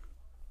 Sorry.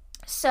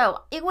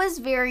 So, it was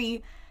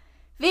very,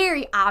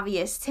 very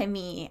obvious to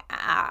me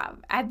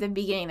at the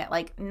beginning that,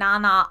 like,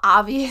 Nana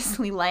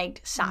obviously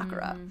liked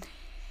Sakura.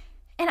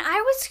 And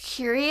I was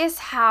curious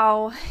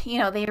how,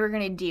 they were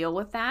going to deal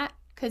with that.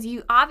 Because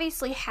you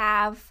obviously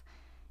have...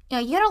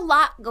 you had a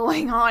lot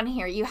going on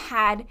here. You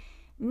had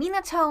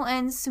Minato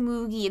and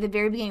Tsumugi at the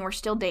very beginning were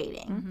still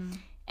dating.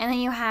 And then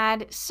you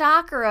had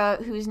Sakura,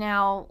 who's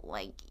now,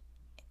 like,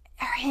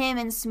 him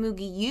and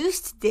Tsumugi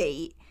used to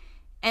date.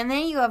 And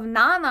then you have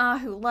Nana,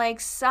 who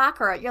likes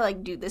Sakura. You're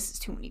like, dude, this is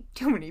too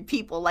many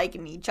people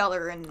liking each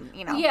other, and,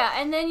 you know. Yeah,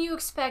 and then you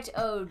expect,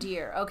 oh,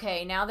 dear,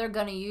 okay, now they're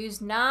going to use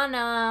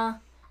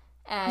Nana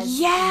as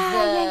you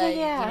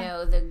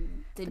know,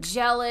 the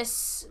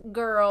jealous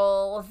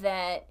girl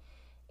that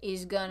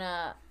is going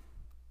to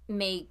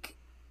make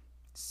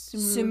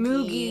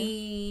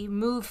Tsumugi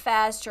move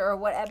faster or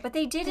whatever, but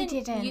they didn't.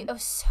 It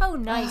was so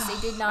nice.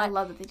 They did not. I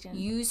love that they didn't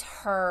use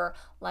her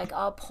like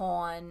a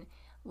pawn,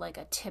 like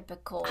a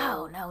typical.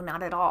 Oh no,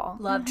 not at all.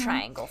 Love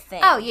triangle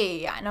thing. Oh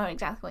yeah. I know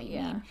exactly what you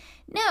mean.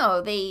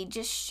 No, they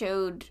just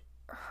showed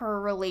her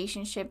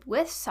relationship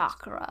with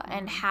Sakura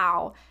and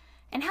how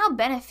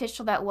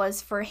beneficial that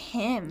was for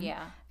him.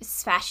 Yeah,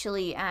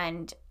 especially,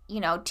 and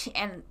you know,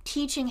 and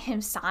teaching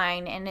him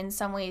sign, and in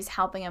some ways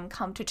helping him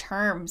come to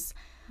terms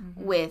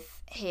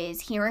with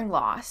his hearing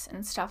loss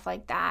and stuff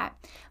like that.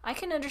 I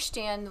can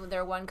understand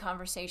their one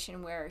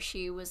conversation where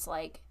she was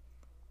like,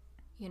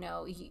 you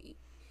know,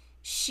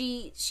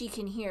 she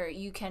can hear,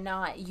 you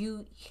cannot.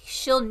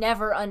 She'll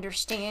never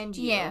understand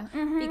you. Yeah.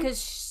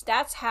 Because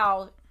that's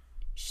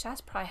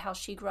probably how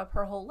she grew up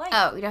her whole life.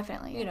 Oh,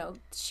 definitely. You know,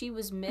 she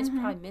was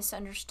probably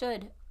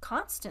misunderstood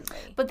constantly.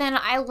 But then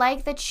I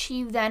like that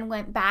she then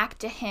went back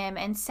to him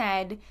and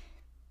said,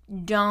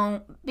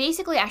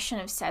 basically I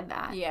shouldn't have said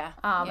that. Yeah.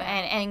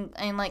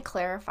 And like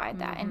clarified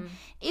that. And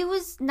it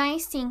was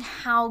nice seeing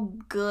how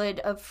good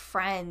of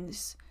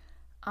friends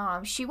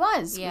she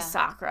was with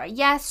Sakura.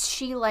 Yes,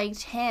 she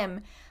liked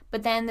him,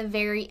 but then the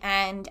very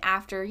end,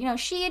 after, you know,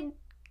 she had,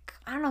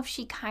 I don't know if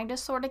she kind of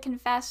sort of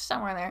confessed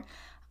somewhere there.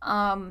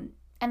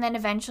 And then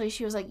eventually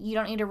she was like, you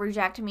don't need to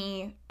reject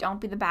me.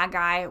 Don't be the bad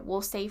guy.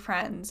 We'll stay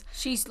friends.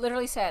 She's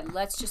literally said,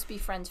 let's just be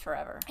friends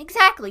forever.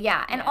 Exactly,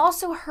 yeah. And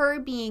also her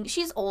being,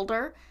 she's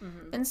older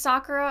than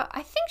Sakura.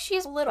 I think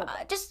she's a little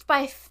bit.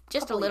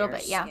 Just a little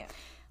bit, yeah.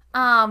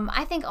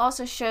 I think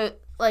also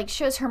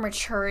shows her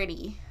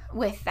maturity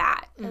with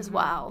that as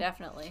well.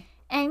 Definitely.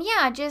 And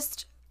yeah,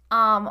 just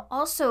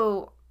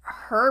also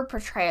her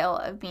portrayal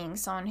of being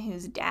someone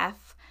who's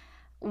deaf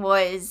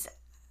was...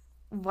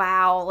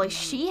 Wow, like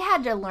she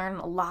had to learn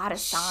a lot of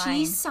signs.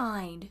 She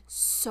signed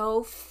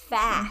so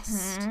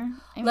fast.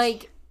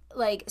 Like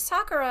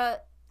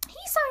Sakura, he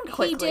signed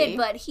quickly. He did,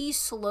 but he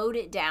slowed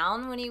it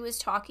down when he was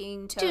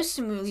talking to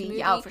Tsumugi.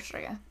 Yeah, for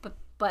sure. Yeah.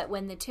 But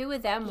when the two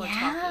of them were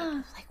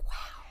talking, like,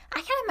 wow. I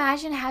can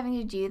imagine having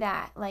to do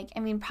that. Like, I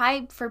mean,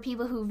 probably for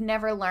people who've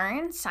never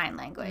learned sign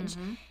language.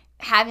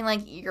 Having, like,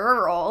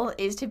 your role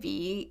is to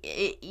be,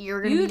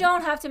 you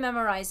don't have to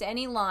memorize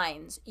any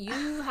lines.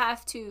 You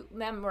have to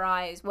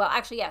memorize, well,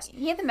 actually, yes.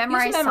 You have to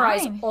memorize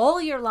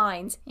all your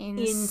lines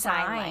in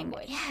sign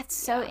language. Yeah, it's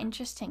so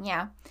interesting,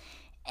 yeah.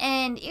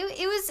 And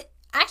it was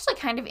actually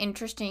kind of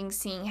interesting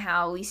seeing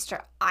how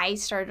I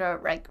started to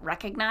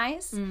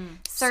recognize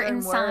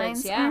certain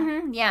signs. Words,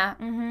 yeah.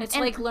 It's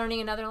like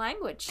learning another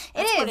language.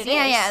 It is.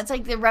 It's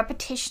like the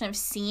repetition of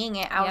seeing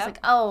it. I was like,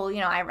 oh, you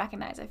know, I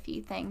recognize a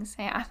few things.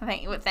 Yeah,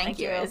 thank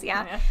you is,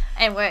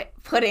 and what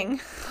pudding.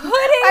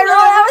 I know,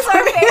 that was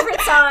our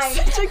favorite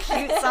sign. Such a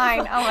cute sign.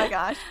 Oh my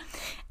gosh.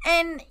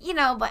 And, you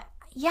know, but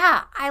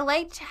yeah, I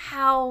liked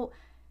how,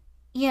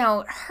 you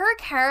know, her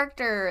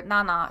character,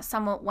 Nana,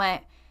 somewhat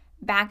went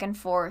back and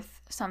forth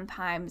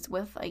sometimes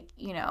with, like,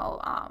 you know,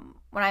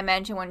 when I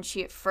mentioned when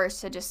she at first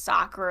said to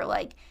Sakura,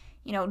 like,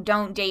 you know,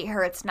 don't date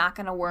her, it's not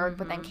gonna work,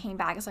 but then came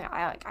back, it's like,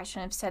 I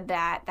shouldn't have said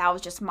that. That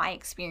was just my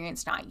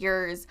experience, not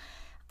yours.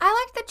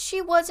 I like that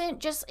she wasn't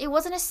just,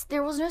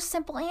 there was no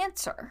simple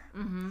answer.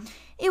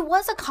 It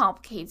was a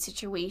complicated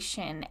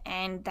situation,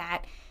 and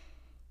that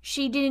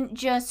she didn't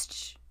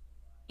just,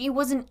 it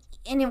wasn't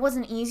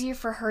easier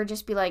for her to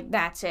just be like,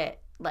 that's it.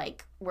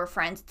 Like, we're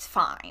friends, it's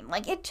fine.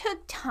 Like, it took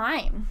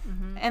time.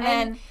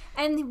 And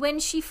when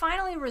she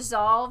finally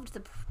resolved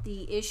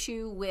the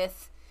issue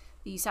with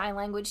the sign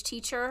language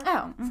teacher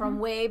from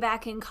way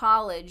back in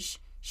college,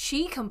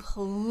 she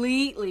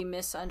completely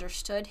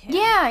misunderstood him.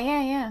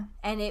 Yeah.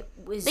 And it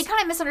was... They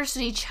kind of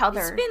misunderstood each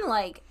other. It's been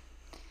like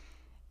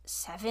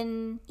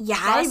 7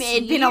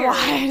 it'd been a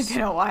while. It's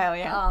been a while,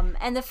 yeah.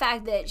 And the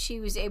fact that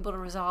she was able to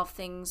resolve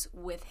things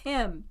with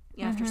him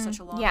after such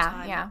a long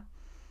time. Yeah.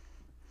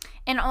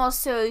 And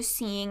also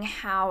seeing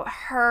how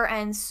her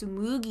and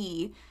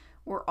Tsumugi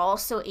were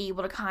also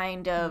able to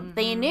kind of...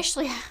 They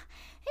initially...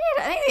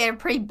 I think they had a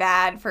pretty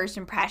bad first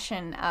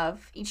impression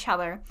of each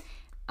other.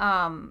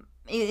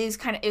 It was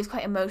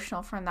quite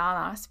emotional for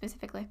Nana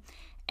specifically.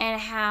 And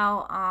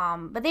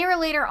how... but they were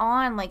later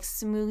on, like,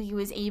 Tsumugi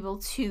was able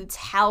to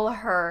tell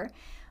her,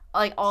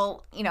 like,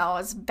 all, you know,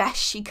 as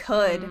best she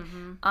could,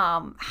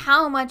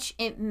 how much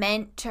it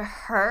meant to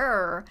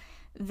her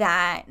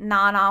that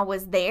Nana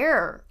was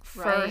there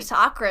for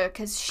Sakura,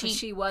 because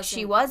she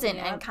wasn't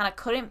and kind of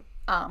couldn't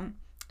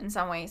in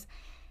some ways.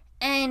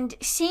 And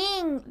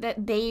seeing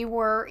that they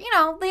were,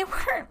 they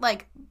weren't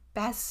like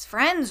best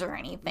friends or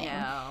anything.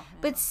 No.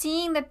 But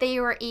seeing that they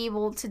were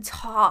able to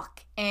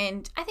talk,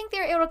 and I think they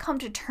were able to come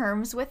to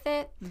terms with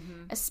it,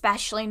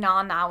 especially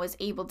Nana was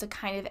able to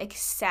kind of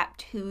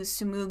accept who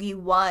Tsumugi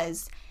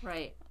was.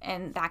 Right.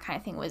 And that kind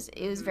of thing was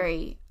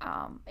very,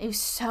 it was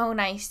so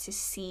nice to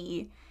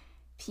see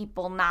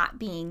people not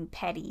being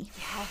petty.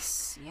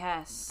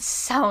 Yes.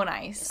 So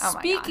nice.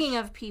 Speaking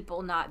of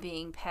people not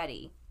being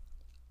petty,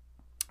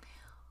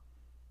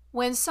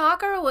 when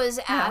Sakura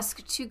was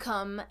asked to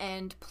come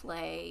and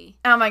play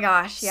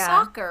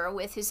soccer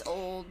with his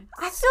old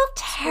I feel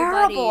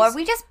terrible. Are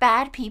we just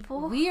bad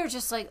people? We are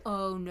just like,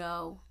 oh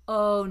no,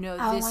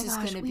 this is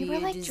going to be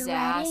a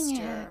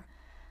disaster.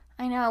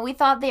 I know. We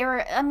thought they were,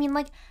 and these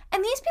people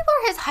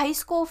are his high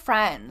school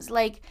friends.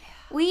 Like,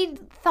 we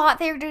thought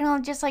they were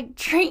going to just, like,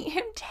 treat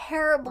him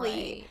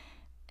terribly.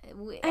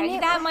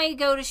 Right. That might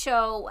go to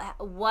show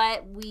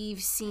what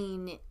we've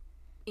seen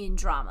in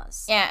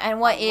dramas. Yeah, and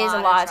what is a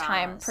lot of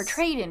time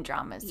portrayed in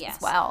dramas as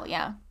well,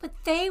 yeah. But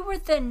they were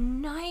the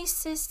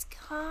nicest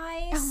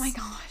guys. Oh my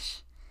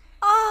gosh.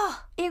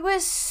 Oh, it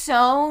was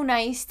so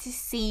nice to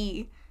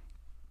see.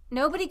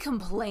 Nobody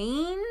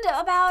complained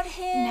about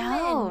him.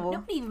 No. And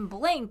nobody even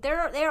blinked.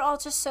 They're all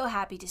just so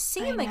happy to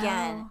see him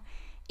again.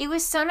 It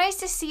was so nice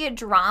to see a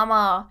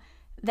drama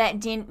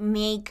that didn't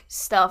make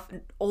stuff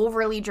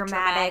overly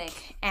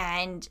dramatic.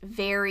 And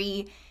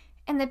very...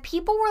 And the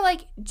people were,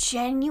 like,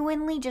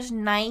 genuinely just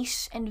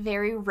nice and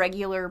very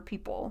regular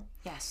people.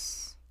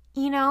 Yes.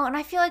 And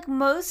I feel like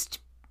most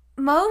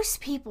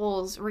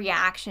people's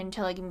reaction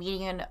to, like,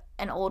 meeting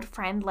an old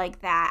friend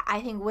like that,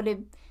 I think would have,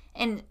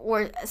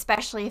 or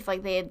especially if,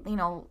 like, they had,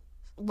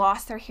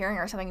 lost their hearing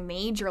or something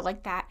major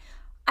like that,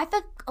 I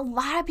think a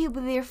lot of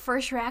people, their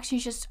first reaction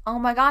is just, oh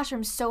my gosh,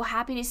 I'm so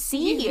happy to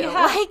see you.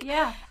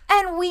 Yeah.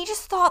 And we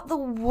just thought the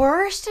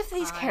worst of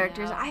these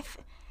characters. I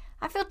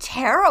feel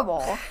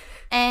terrible.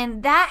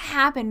 And that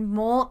happened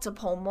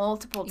multiple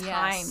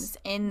times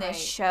in this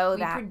show.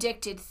 We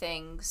predicted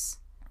things.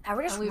 That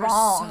were just we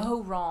wrong. were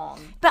so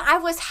wrong. But I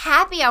was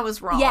happy I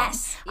was wrong.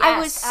 Yes, I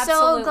was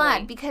absolutely. so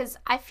glad because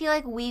I feel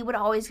like we would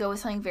always go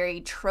with something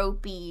very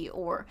tropey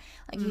or,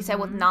 like you said,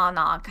 with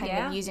Nana, kind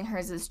of using her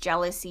as this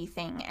jealousy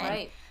thing.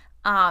 And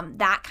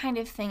that kind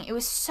of thing. It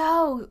was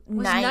so nice. It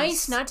was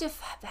nice not to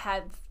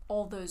have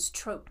all those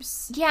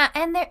tropes. Yeah,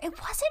 and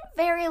it wasn't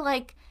very,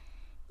 like...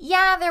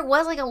 Yeah, there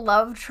was, like, a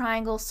love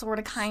triangle,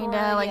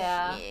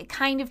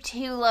 kind of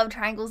two love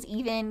triangles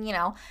even,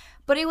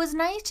 But it was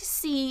nice to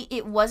see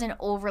it wasn't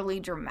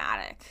overly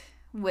dramatic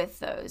with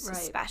those,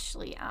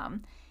 especially.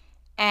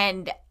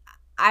 And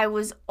I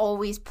was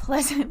always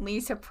pleasantly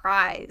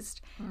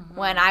surprised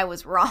when I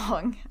was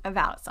wrong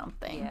about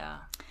something. Yeah.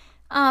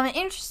 An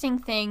interesting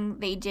thing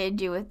they did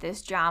do with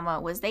this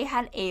drama was they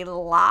had a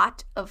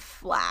lot of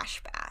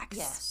flashbacks.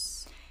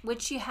 Yes.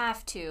 Which you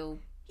have to...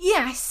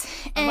 Yes.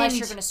 Unless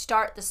you're going to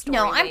start the story.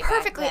 No, I'm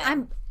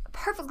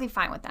perfectly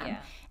fine with them.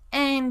 Yeah.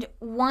 And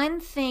one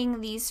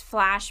thing these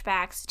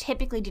flashbacks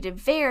typically did a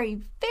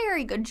very,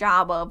 very good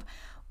job of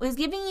was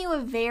giving you a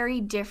very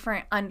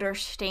different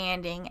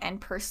understanding and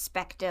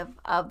perspective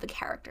of the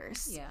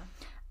characters. Yeah.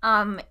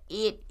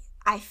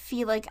 I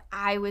feel like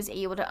I was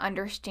able to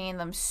understand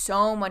them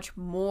so much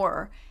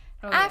more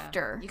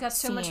after You got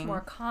so much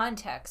more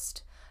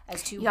context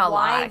as to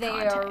why they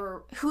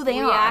are who they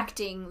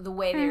reacting the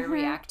way they're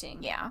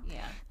reacting. Yeah.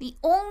 The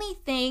only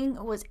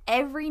thing was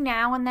every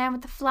now and then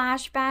with the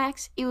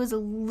flashbacks, it was a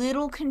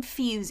little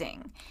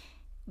confusing.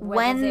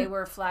 Whether they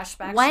were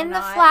flashbacks when or the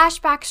not.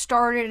 flashback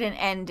started and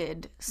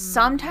ended,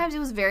 sometimes it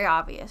was very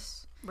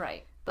obvious.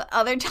 Right. But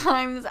other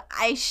times,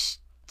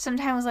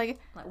 sometimes was like,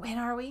 when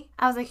are we?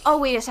 I was like, oh,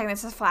 wait a second,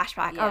 this is a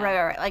flashback. Yeah. Oh,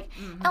 right. Like,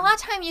 a lot of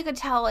time you could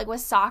tell, like, with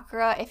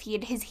Sakura, if he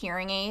had his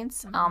hearing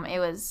aids, it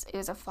was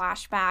a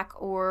flashback,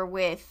 or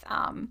with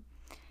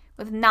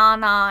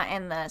Nana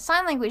and the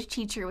sign language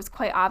teacher, it was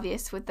quite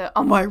obvious with the,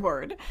 oh my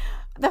word,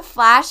 the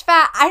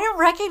flashback. I didn't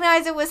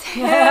recognize it was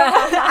him.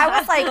 I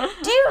was like,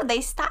 dude,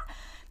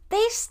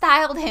 they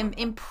styled him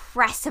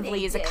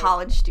impressively as a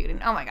college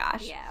student. Oh my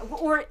gosh. Yeah,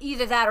 or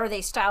either that or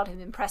they styled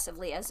him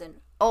impressively as an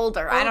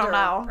older, I don't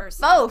know.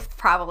 Person. Both,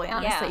 probably,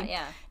 honestly.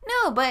 Yeah.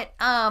 No, but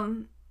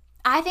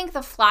I think the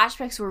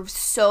flashbacks were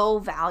so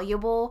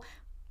valuable,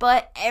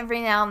 but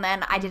every now and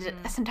then I did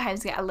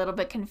sometimes get a little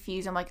bit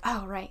confused. I'm like,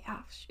 oh, right.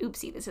 Oh,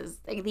 oopsie, this is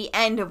like the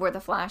end of where the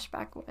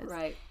flashback was.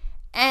 Right.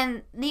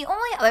 And the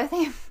only other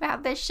thing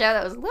about this show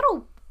that was a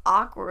little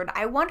awkward,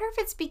 I wonder if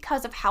it's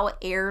because of how it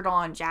aired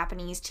on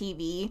Japanese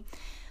TV,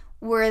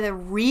 where the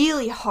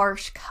really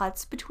harsh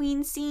cuts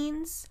between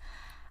scenes.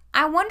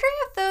 I'm wondering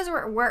if those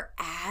were where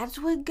ads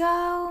would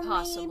go,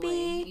 possibly,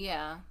 maybe.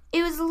 Yeah.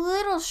 It was a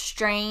little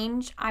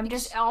strange.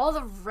 Because all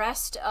the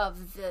rest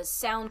of the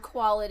sound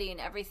quality and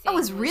everything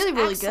was really,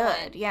 really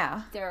excellent. good,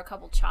 yeah. There are a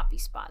couple choppy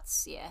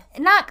spots, yeah.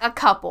 Not a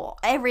couple.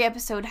 Every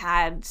episode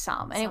had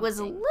some, and it was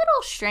a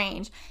little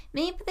strange.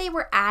 Maybe they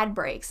were ad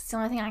breaks. It's the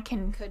only thing I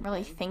can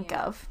really think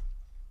of.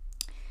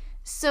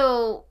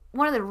 So,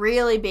 one of the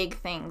really big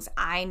things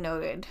I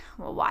noted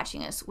while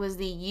watching this was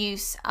the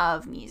use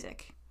of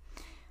music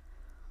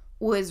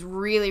was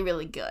really,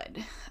 really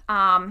good.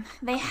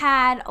 They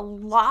had a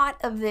lot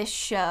of this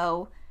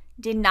show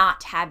did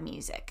not have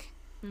music.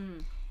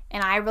 And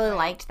I really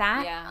liked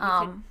that.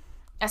 Yeah,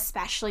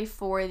 especially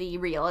for the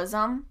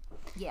realism.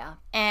 Yeah.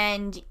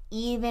 And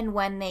even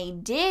when they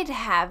did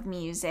have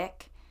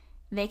music,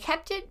 they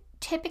kept it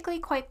typically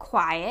quite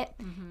quiet,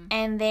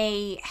 and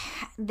they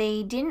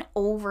didn't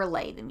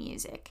overlay the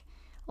music.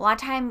 A lot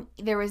of time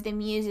there was the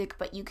music,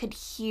 but you could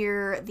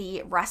hear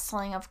the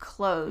rustling of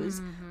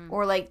clothes,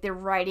 or like the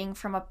writing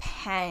from a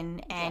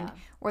pen, and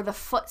or the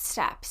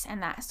footsteps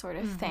and that sort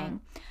of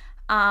thing.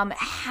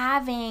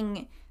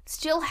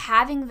 Still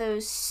having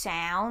those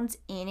sounds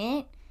in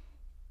it,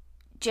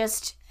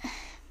 just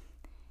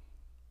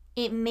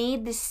it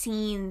made the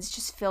scenes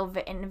just feel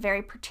in a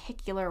very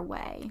particular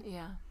way.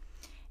 Yeah.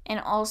 And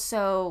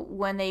also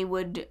when they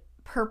would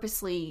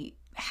purposely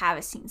have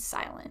a scene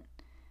silent.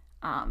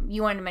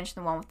 You wanted to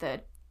mention the one with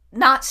the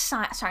not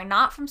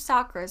from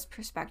Sakura's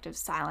perspective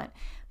silent,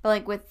 but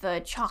like with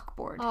the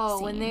chalkboard. Oh,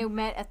 scene. when they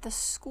met at the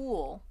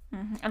school.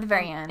 At the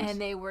very end. And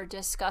they were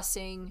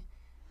discussing,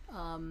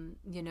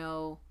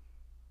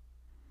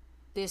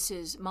 this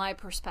is my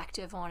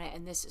perspective on it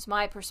and this is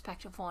my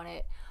perspective on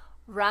it,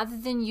 rather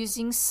than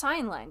using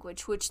sign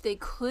language, which they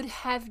could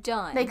have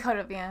done. They could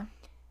have, yeah.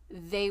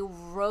 They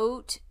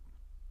wrote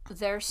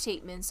their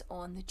statements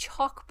on the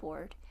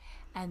chalkboard,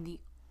 and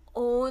the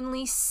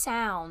only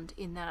sound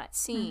in that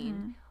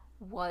scene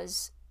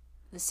was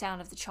the sound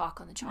of the chalk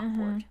on the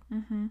chalkboard,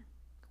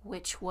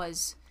 which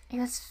was... It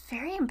was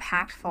very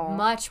impactful.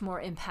 Much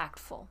more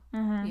impactful.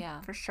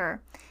 Yeah. For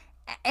sure.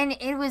 And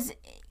it was,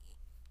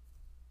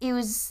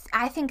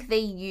 I think they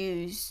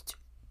used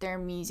their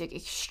music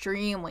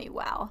extremely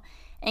well.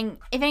 And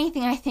if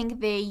anything, I think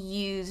they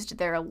used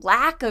their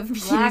lack of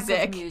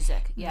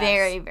music, yes.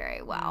 very,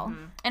 very well.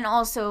 And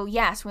also,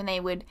 yes, when they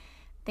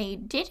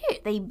did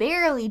it, they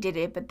barely did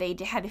it, but they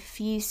had a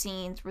few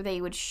scenes where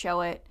they would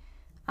show it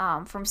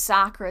from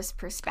Sakura's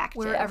perspective.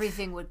 Where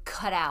everything would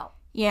cut out.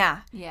 Yeah.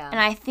 Yeah. And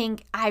I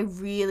think I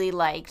really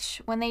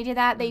liked when they did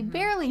that. They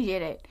barely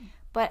did it,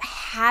 but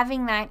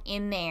having that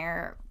in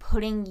there,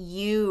 putting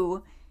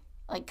you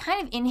like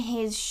kind of in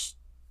his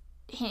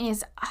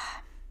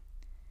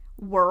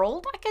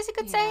world, I guess you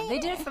could say. They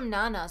did it from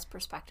Nana's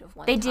perspective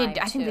one time. They did.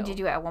 I think they did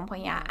do it at one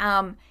point,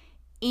 yeah.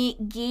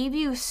 It gave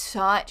you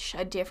such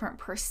a different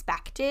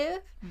perspective.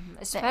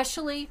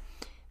 Especially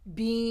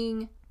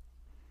being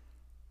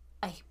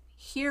a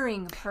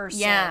hearing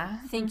person,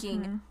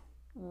 thinking,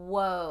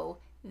 whoa,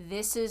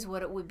 this is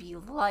what it would be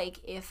like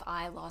if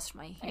I lost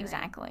my hearing.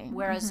 Exactly.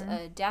 Whereas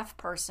a deaf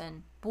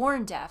person,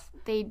 born deaf,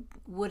 they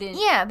wouldn't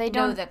they know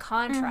don't the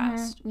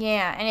contrast.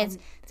 Yeah, and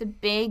it's a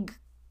big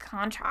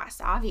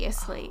contrast,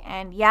 obviously.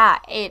 And yeah,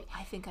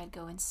 I think I'd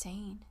go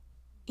insane.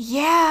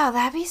 Yeah,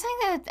 that'd be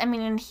something that, I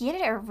mean, and he had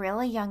it at a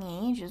really young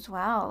age as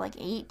well. Like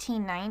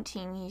 18,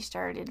 19, he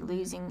started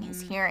losing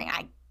his hearing.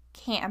 I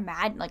can't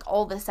imagine, like,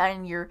 all of a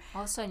sudden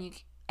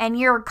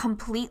you're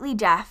completely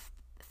deaf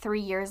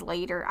 3 years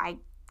later. I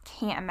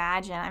can't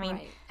imagine. I mean,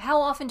 how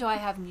often do I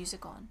have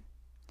music on?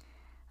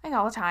 Like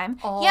all the time.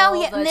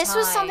 And this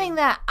was something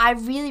that I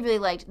really, really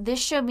liked. This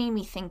show made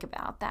me think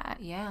about that.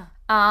 Yeah.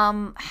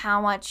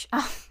 How much,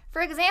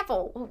 for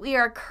example, we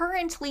are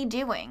currently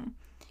doing.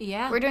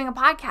 Yeah. We're doing a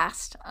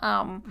podcast,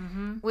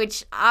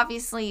 which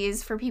obviously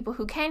is for people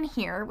who can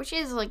hear, which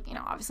is like,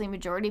 obviously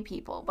majority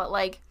people, but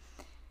like,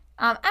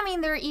 I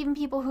mean, there are even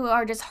people who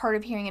are just hard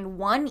of hearing in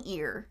one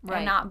ear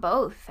and not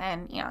both.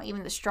 And,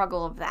 even the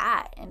struggle of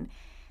that. And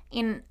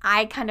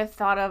I kind of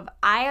thought of,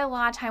 a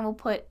lot of time will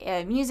put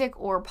music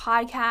or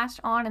podcast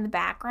on in the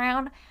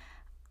background.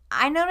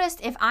 I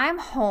noticed if I'm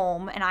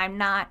home and I'm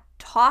not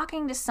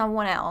talking to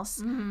someone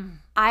else,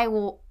 I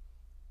will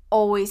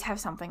always have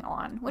something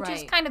on, which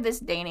is kind of this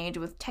day and age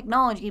with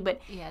technology,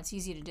 but yeah, it's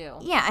easy to do.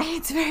 Yeah,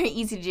 it's very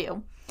easy to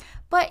do.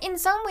 But in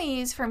some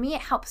ways, for me, it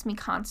helps me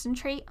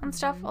concentrate on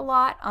stuff a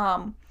lot,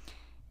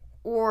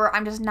 or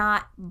I'm just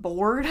not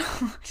bored.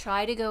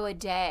 Try to go a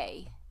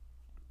day.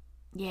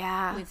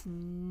 Yeah. With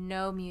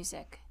no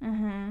music.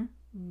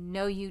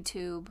 No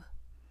YouTube.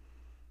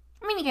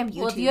 I mean, you can have YouTube.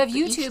 Well, if you have YouTube,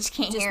 you just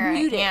can't just hear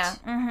mute it.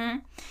 Yeah.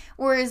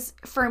 Whereas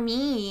for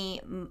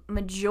me,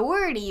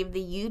 majority of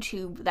the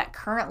YouTube that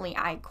currently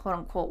I quote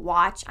unquote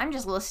watch, I'm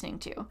just listening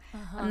to.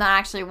 I'm not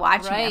actually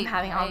watching. I'm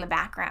having it on in the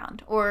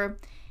background. Or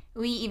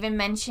we even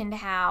mentioned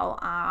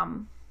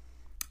how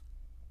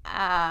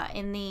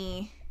in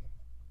the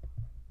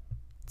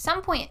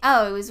some point,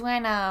 it was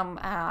when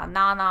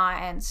Nana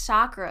and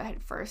Sakura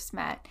had first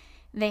met.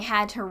 They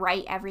had to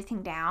write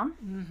everything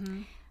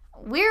down.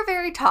 We're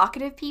very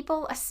talkative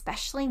people,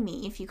 especially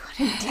me, if you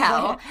couldn't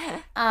tell.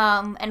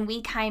 And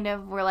we kind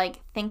of were like,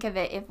 think of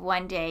it if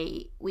one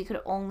day we could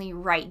only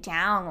write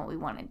down what we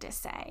wanted to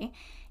say.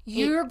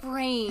 Your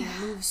brain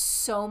moves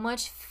so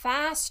much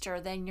faster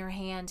than your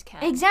hand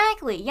can.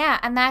 Exactly, yeah.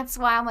 And that's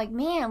why I'm like,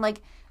 man,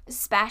 like,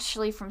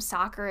 especially from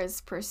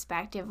Sakura's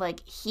perspective,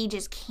 like, he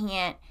just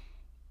can't.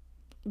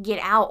 get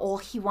out all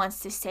he wants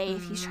to say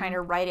if he's trying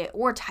to write it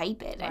or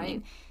type it. Right. I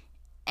mean,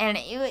 and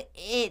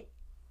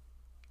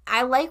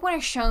I like when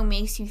a show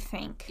makes you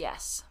think.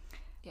 Yes.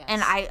 Yes.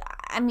 And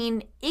I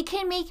mean, it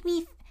can make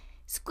me,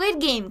 Squid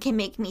Game can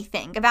make me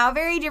think about a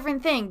very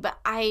different thing, but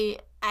I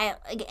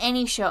like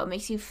any show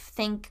makes you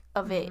think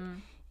of it,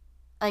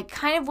 like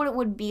kind of what it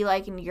would be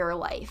like in your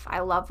life.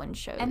 I love when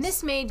shows. And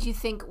this made you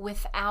think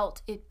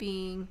without it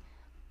being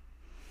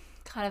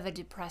kind of a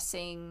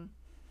depressing,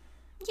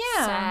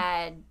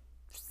 sad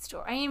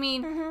story. I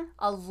mean,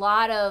 a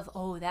lot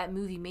of, that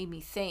movie made me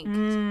think.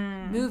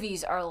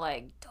 Movies are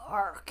like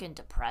dark and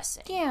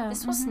depressing. Yeah.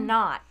 This was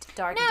not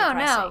dark and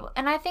depressing. No.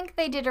 And I think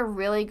they did a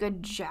really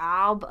good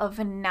job of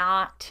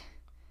not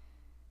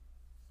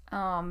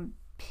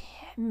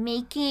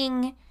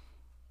making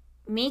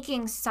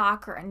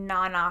Sakura and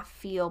Nana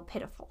feel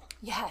pitiful.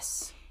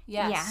 Yes.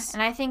 Yeah,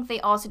 and I think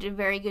they also did a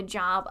very good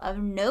job of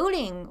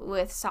noting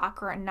with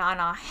Sakura and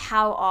Nana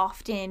how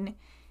often,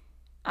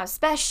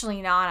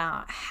 especially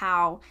Nana,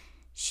 how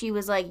she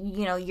was like,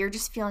 you're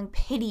just feeling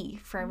pity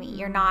for me.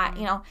 You're not,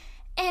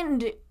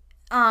 and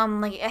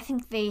like I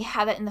think they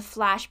had that in the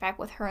flashback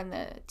with her and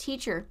the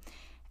teacher,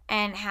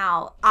 and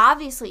how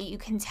obviously you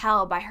can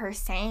tell by her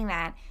saying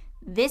that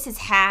this has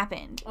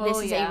happened. This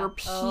is a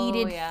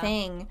repeated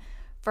thing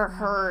for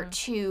her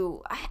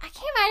to, I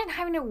can't imagine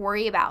having to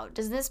worry about,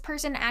 does this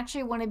person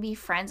actually want to be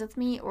friends with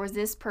me, or is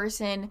this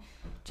person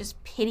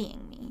just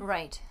pitying me?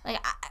 Right.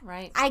 Like,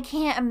 I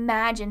can't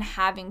imagine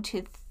having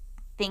to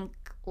think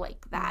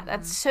like that.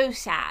 That's so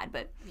sad,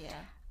 but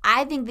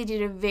I think they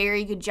did a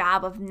very good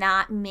job of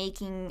not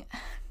making,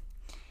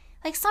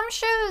 like some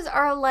shows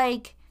are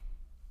like,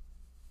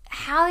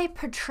 how they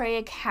portray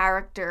a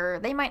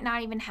character, they might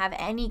not even have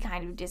any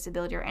kind of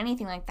disability or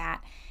anything like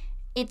that.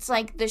 It's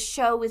like the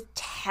show is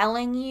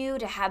telling you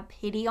to have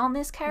pity on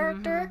this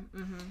character.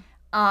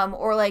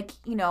 Or like,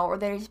 or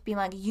they're just being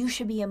like, you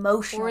should be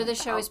emotional. Or the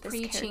show is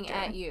preaching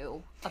at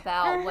you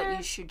about what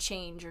you should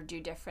change or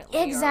do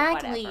differently.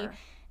 Exactly. Or whatever.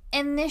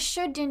 And this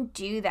show didn't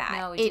do that.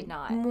 No, it did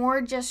not. It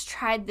more just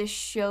tried to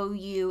show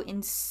you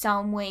in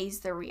some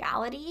ways the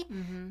reality,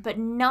 but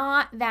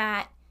not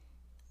that.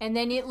 And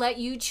then it let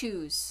you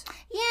choose.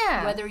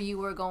 Yeah. Whether you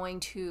were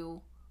going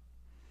to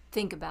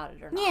think about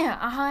it or not.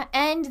 Yeah,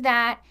 and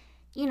that,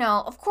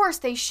 of course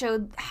they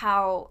showed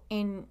how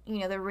in,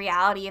 the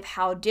reality of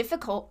how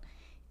difficult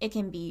it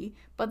can be,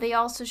 but they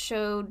also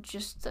showed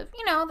just the,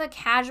 the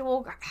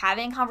casual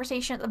having a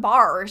conversation at the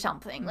bar or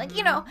something. Like,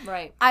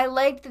 right. I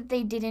liked that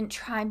they didn't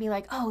try and be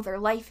like, oh, their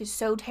life is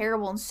so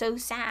terrible and so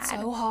sad.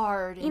 So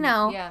hard. And,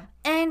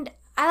 and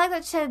I like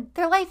that said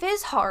their life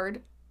is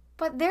hard,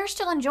 but they're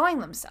still enjoying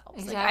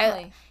themselves.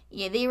 Exactly.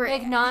 Like, they were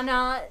like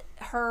Nana,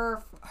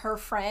 her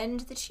friend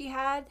that she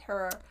had,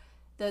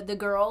 the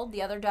girl,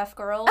 the other deaf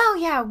girl. Oh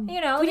yeah, we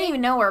didn't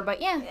even know her,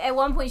 but yeah. At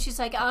one point, she's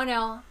like, "Oh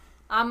no,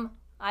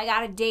 I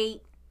got a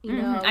date.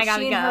 I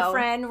gotta she go. and her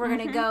friend were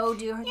gonna go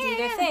do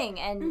their thing,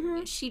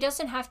 and she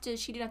didn't have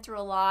to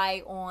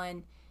rely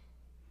on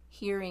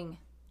hearing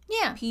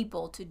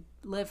people to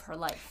live her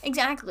life.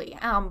 Exactly.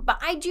 But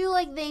I do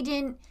like they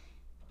didn't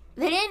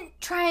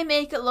try and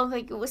make it look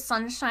like it was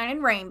sunshine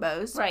and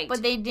rainbows. Right.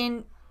 But they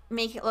didn't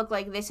make it look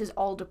like this is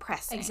all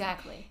depressing.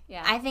 Exactly.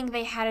 Yeah. I think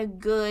they had a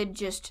good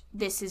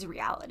this is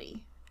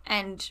reality.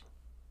 And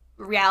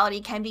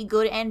reality can be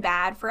good and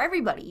bad for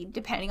everybody,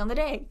 depending on the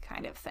day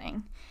kind of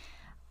thing.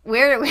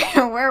 Where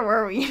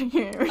were we? We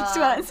just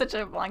went on such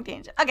a long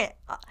tangent. Okay.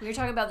 We were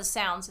talking about the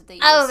sounds that they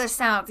use. Oh, the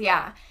sounds,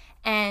 yeah.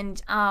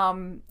 And,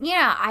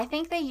 I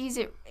think they use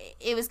it.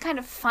 It was kind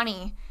of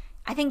funny.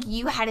 I think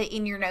you had it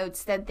in your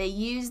notes that they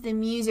use the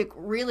music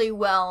really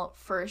well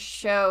for a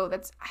show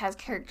that has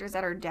characters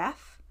that are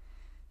deaf.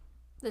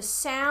 The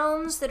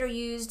sounds that are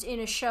used in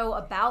a show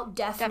about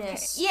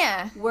deafness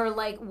were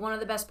like one of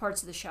the best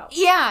parts of the show.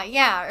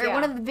 Yeah. Or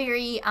one of the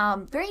very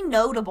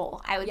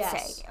notable, I would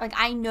say. Like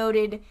I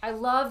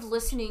loved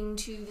listening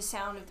to the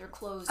sound of their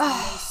clothes when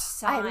they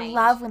signed. I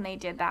love when they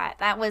did that.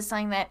 That was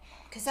something that...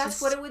 Because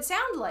that's what it would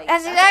sound like.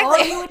 That's exactly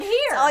all you would hear.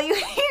 That's all you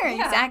would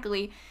hear,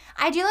 exactly.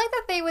 I do like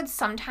that they would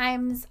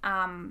sometimes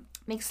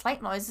make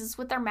slight noises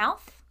with their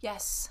mouth.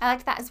 Yes. I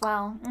like that as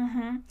well.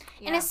 Yeah.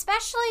 And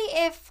especially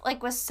if,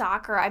 like with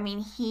Sakura, I mean,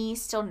 he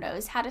still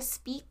knows how to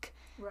speak.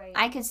 Right.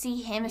 I could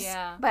see him,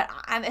 but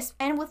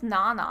and with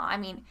Nana, I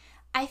mean,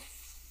 I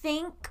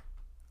think,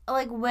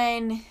 like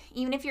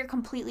even if you're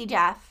completely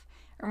deaf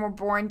or were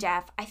born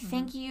deaf, I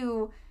think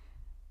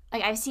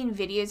like I've seen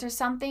videos or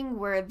something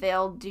where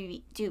they'll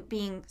do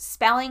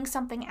spelling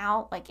something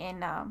out, like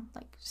in,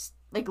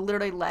 like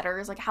literally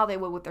letters, like how they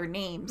would with their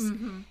names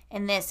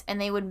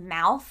and they would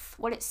mouth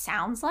what it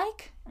sounds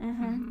like.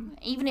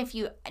 Even if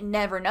you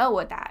never know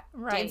what that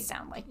did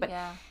sound like. But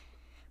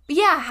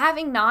yeah,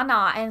 having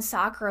Nana and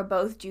Sakura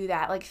both do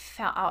that, like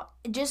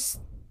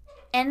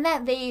and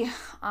that they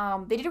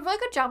did a really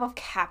good job of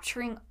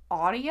capturing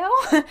audio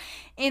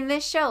in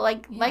this show,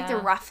 like the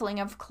ruffling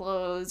of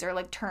clothes or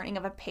like turning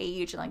of a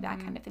page and like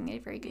that kind of thing. They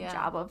did a very good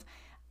job of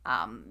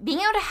being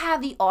able to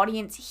have the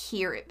audience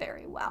hear it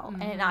very well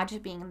and it not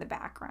just being in the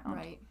background.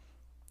 Right.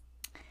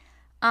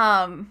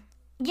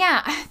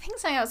 Yeah, I think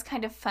something that was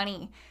kind of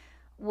funny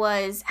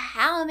was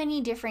how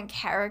many different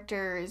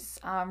characters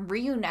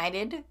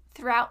reunited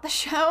throughout the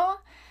show.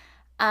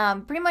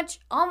 Pretty much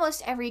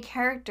almost every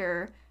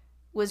character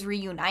was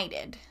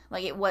reunited.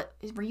 Like,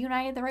 is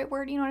reunited the right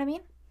word? You know what I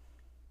mean?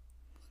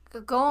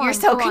 Go on. You're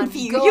so go on,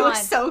 confused. go You were on.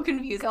 so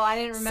confused. Go, I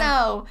didn't remember.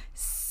 So,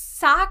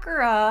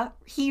 Sakura,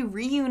 he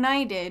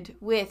reunited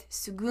with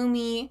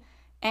Tsugumi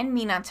and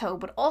Minato,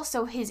 but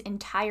also his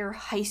entire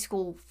high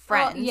school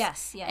friends.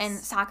 Yes. And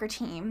soccer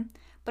team.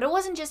 But it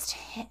wasn't just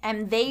him.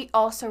 And they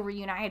also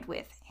reunited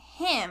with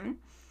him.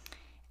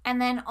 And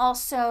then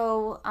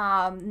also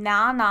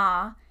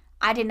Nana,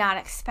 I did not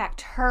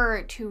expect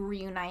her to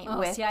reunite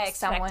with I expected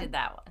someone.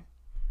 that one.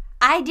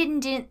 I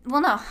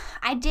well, no,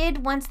 I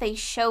did once they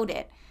showed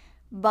it.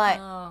 But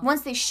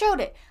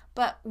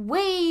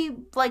way,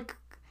 like,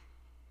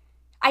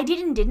 I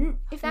didn't,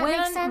 if that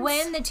makes sense.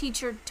 When the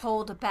teacher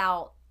talked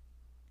about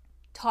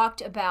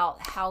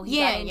how he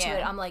got into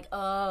it, I'm like,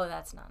 oh,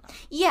 that's Nana.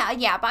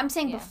 Yeah, but I'm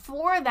saying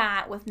before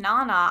that with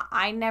Nana,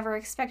 I never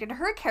expected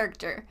her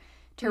character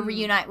to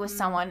reunite with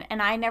someone,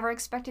 and I never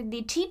expected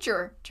the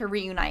teacher to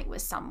reunite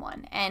with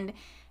someone. And,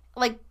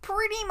 like,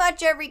 pretty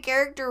much every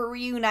character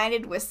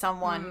reunited with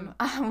someone.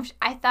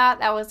 I thought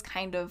that was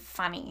kind of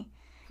funny,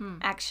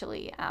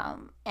 actually.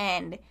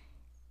 And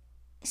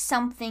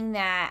something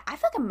that I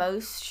feel like in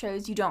most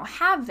shows you don't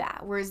have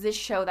that, whereas this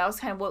show, that was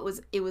kind of what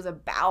it was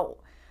about,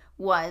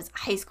 was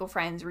high school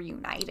friends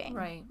reuniting.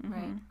 Right.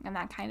 And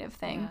that kind of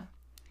thing.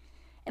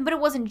 Yeah. But it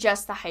wasn't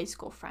just the high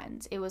school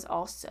friends. It was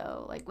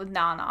also, like, with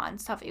Nana and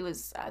stuff, it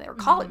was, they were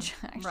college,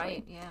 actually.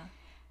 Right, yeah.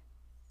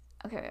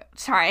 Okay,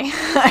 sorry.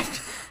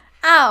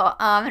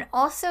 And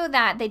also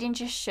that they didn't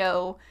just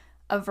show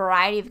a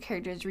variety of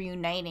characters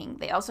reuniting.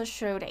 They also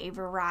showed a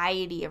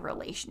variety of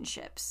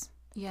relationships.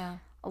 Yeah.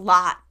 A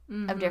lot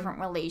of different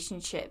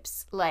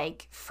relationships,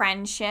 like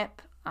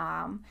friendship,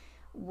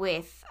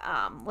 with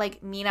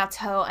like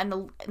Minato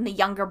and the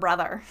younger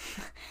brother.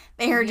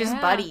 They were just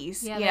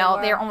buddies. Yeah, you know,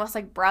 they're almost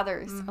like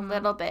brothers a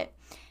little bit.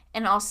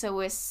 And also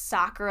with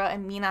Sakura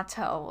and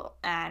Minato,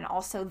 and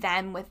also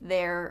them with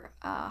their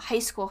high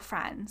school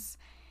friends.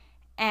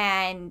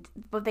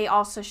 But they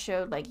also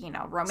showed, like, you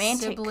know,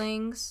 romantic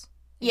siblings.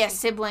 Yeah,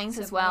 siblings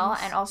as well,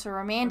 and also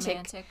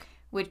romantic,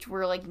 which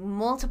were like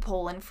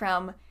multiple,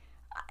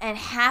 and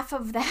half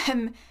of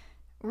them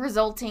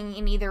resulting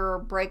in either a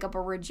breakup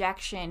or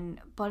rejection,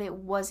 but it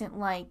wasn't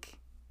like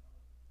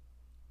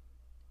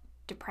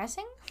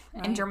depressing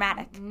and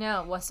dramatic.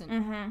 No, it wasn't.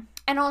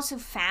 And also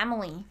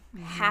family,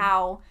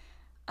 how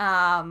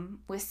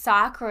with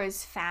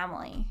Sakura's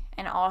family,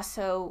 and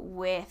also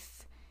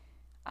with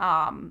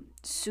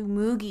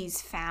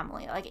Tsumugi's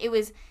family, like, it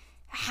was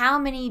how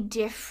many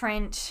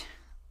different,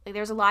 like,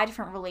 there's a lot of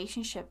different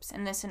relationships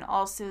in this, and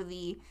also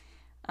the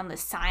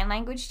sign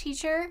language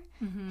teacher,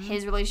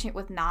 his relationship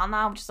with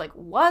Nana, which is like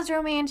was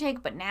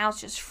romantic, but now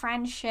it's just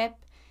friendship,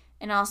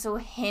 and also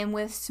him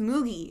with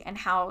Tsumugi and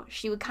how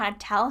she would kind of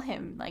tell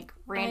him like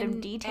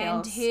random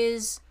details, and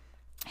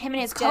him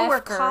and his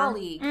coworker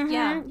colleague, and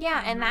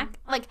that,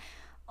 like,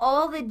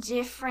 all the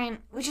different,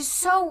 which is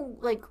so,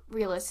 like,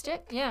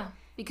 realistic,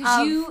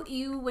 because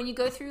you when you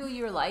go through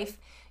your life,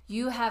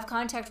 you have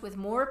contact with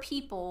more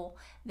people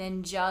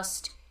than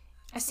just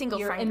a single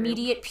your friend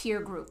immediate peer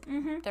group.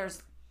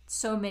 There's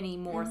so many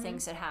more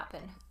things that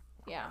happen.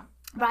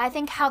 But I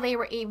think how they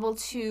were able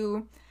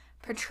to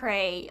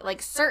portray,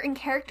 like, certain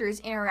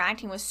characters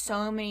interacting with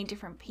so many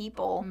different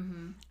people,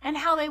 and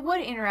how they would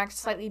interact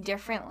slightly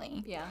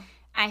differently.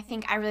 I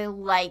think I really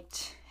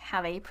liked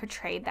how they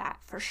portrayed that,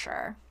 for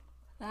sure.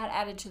 That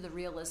added to the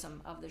realism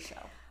of the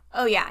show.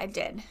 Oh yeah, it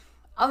did.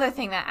 Other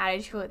thing that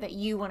added to it that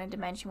you wanted to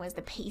mention was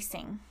the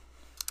pacing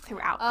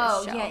throughout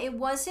this show. Oh yeah, it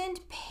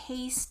wasn't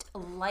paced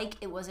like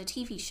it was a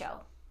TV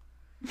show.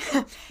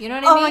 You know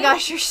what I mean? Oh my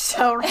gosh, you're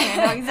so right.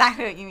 I know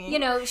exactly what you mean. You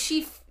know,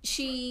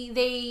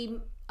 they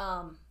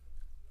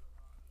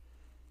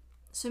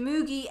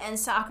Tsumugi and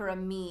Sakura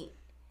meet,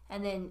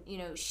 and then, you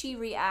know, she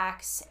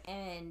reacts,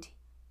 and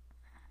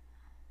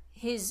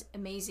his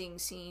amazing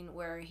scene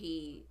where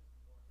he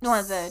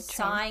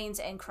signs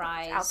and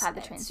cries outside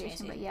the train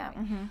station, but yeah.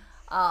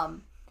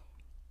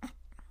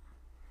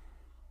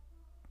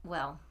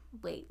 Well,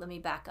 wait, let me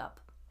back up.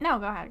 No,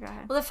 go ahead.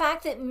 Well, the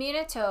fact that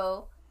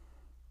Minato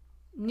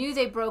knew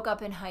they broke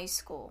up in high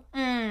school,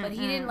 but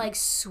he didn't, like,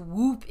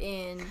 swoop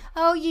in.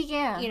 Oh,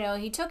 yeah. You know,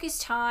 he took his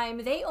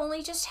time. They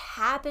only just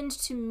happened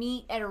to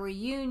meet at a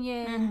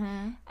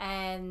reunion,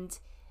 and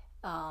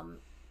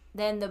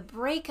then the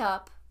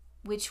breakup,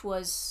 which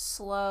was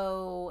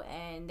slow,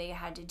 and they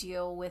had to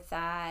deal with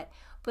that.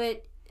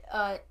 But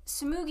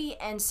Tsumugi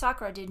and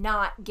Sakura did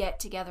not get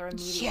together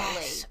immediately.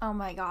 Yes. Oh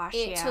my gosh.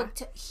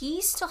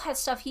 He still had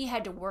stuff he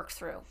had to work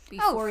through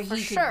before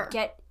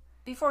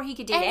he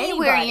could date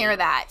anywhere anybody. near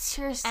that.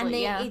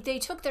 Seriously. And they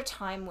took their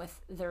time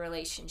with the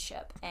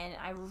relationship, and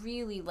I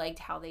really liked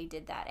how they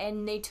did that.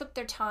 And they took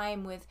their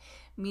time with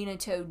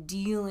Minato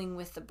dealing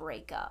with the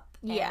breakup.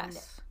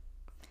 Yes.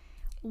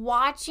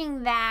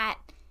 Watching that,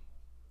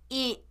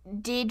 it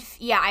did,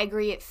 I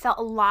agree. It felt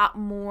a lot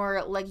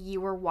more like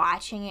you were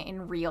watching it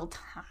in real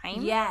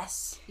time.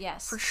 Yes.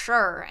 For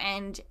sure.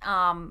 And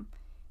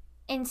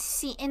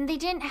they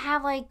didn't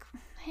have like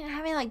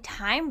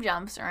time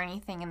jumps or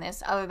anything in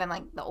this other than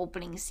like the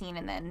opening scene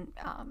and then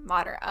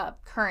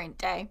current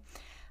day.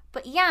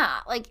 But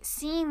yeah, like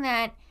seeing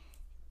that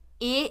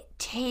it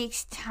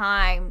takes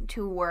time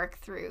to work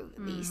through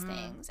these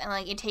things, and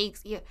like it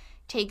takes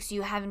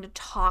you having to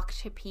talk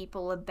to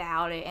people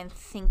about it and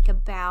think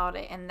about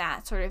it and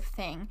that sort of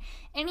thing.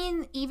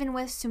 And even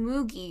with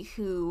Tsumugi,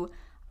 who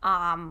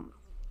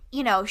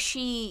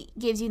she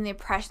gives you the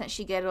impression that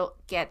she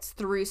gets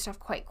through stuff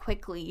quite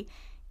quickly,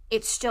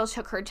 it still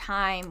took her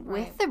time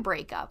with the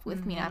breakup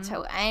with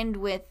Minato, and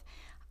with,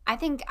 I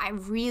think I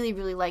really,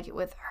 really like it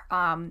with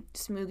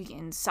Tsumugi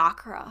and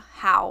Sakura,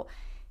 how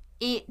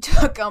it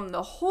took them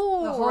the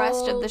whole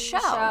rest of the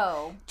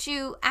show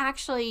to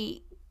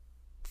actually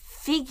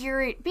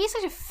figure it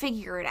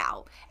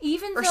out.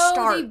 Even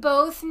though they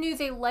both knew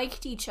they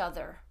liked each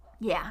other.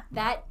 Yeah.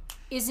 That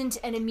isn't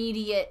an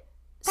immediate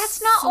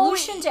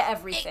solution to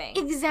everything.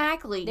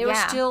 Exactly. There were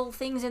still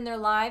things in their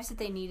lives that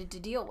they needed to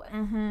deal with.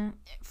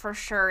 For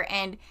sure.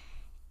 And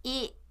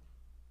it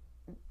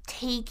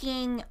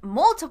taking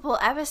multiple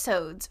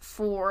episodes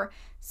for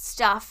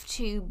stuff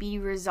to be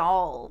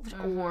resolved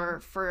or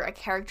for a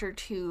character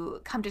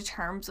to come to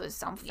terms with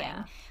something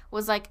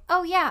was like,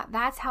 oh yeah,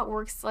 that's how it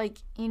works like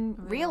in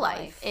real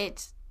life.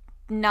 It's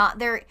not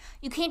there.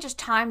 You can't just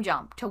time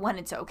jump to when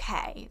it's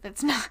okay.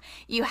 That's not,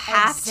 you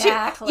have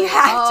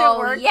to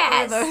work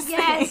through those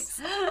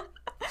things.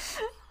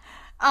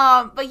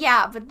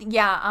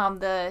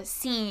 The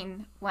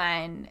scene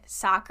when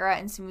Sakura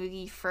and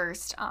Tsumugi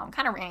first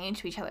kind of ran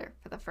into each other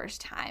for the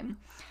first time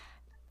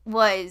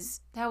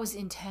was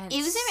intense.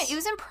 It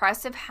was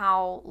impressive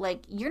how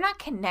like you're not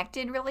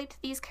connected really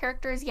to these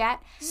characters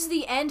yet. This is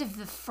the end of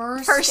the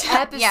first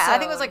episode. Yeah, I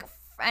think it was like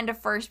end of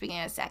first,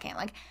 beginning of second.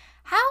 Like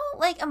how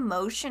like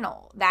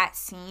emotional that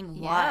scene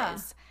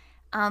was.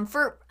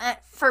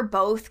 For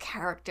both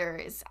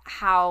characters.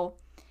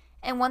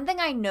 And one thing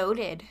I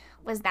noted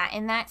was that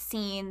in that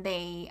scene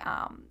they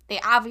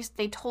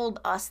told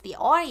us, the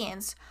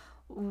audience,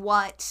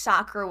 what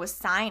Sakura was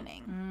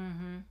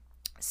signing.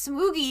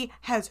 Tsumugi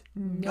has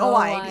no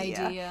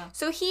idea.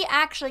 So he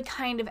actually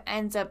kind of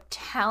ends up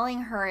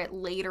telling her it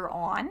later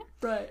on.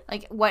 Right.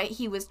 Like what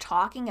he was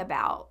talking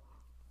about.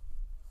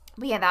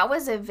 But yeah, that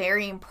was a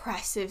very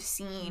impressive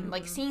scene.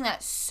 Like seeing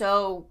that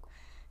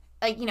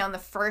in the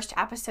first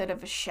episode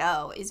of a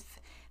show is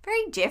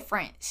very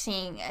different.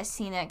 Seeing a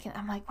scene that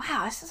I'm like,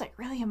 wow, this is like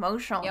really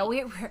emotional. Yeah,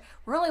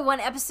 we're only one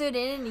episode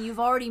in and you've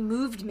already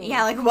moved me.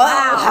 Yeah, like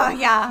wow.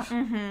 Yeah.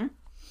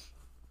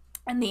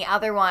 And the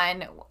other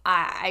one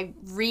I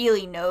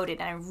really noted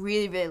and I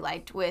really, really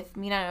liked with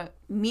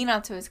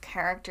Minato's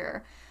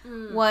character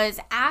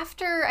was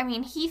after,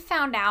 he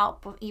found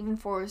out, even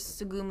before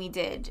Tsugumi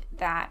did,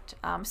 that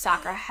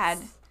Sakura had...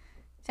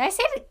 Did I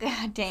say it?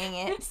 Dang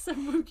it.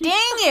 Dang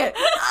it.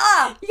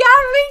 Yeah,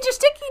 read your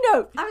sticky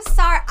note. I'm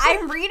sorry.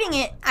 I'm reading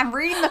it. I'm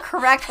reading the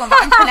correct one, but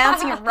I'm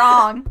pronouncing it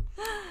wrong.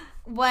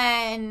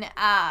 When...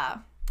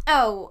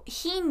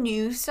 he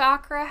knew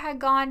Sakura had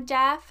gone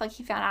deaf. Like,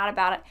 he found out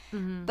about it.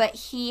 But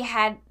he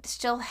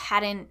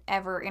hadn't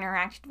ever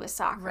interacted with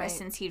Sakura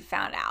since he'd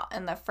found out.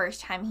 And the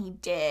first time he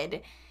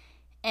did,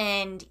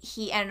 and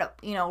he ended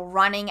up,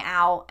 running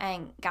out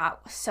and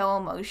got so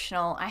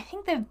emotional. I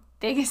think the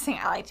biggest thing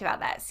I liked about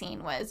that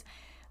scene was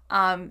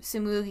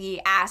Tsumugi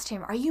asked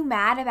him, are you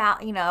mad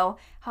about, how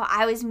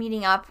I was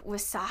meeting up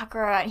with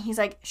Sakura? And he's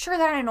like, sure,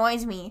 that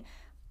annoys me.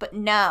 But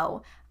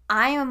no,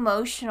 I'm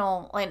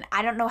emotional and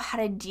I don't know how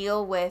to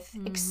deal with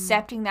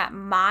accepting that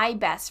my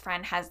best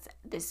friend has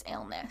this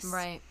illness.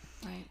 Right.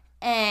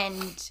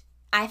 And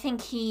I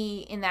think he,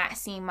 in that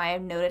scene, might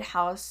have noted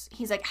how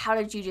he's like, how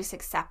did you just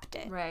accept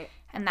it? Right.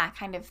 And that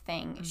kind of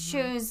thing.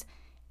 Shows,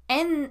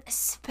 and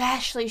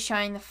especially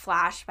showing the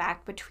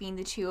flashback between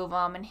the two of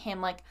them and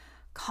him like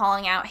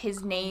calling out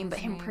his name, but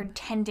him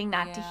pretending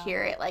not to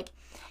hear it. Like,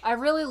 I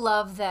really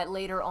love that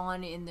later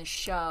on in the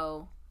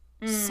show,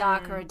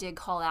 Sakura did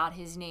call out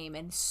his name,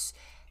 and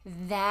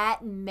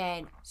that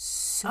meant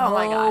so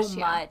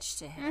much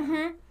to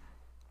him.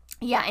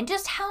 Yeah, and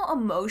just how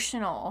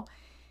emotional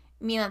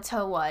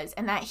Minato was,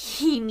 and that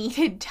he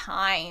needed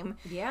time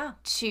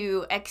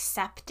to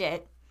accept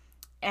it.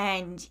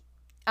 And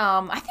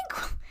I think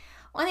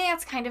one thing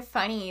that's kind of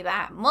funny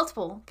that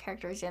multiple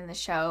characters in the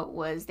show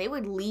was they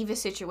would leave a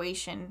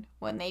situation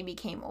when they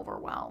became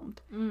overwhelmed.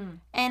 And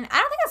I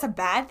don't think that's a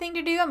bad thing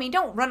to do.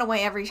 Don't run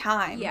away every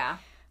time. Yeah.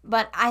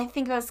 But I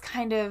think it was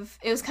kind of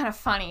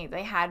funny.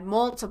 They had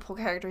multiple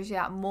characters do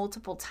that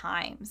multiple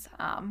times.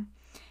 And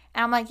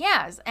I'm like,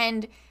 yes.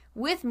 And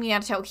with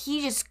Minato,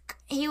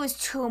 he was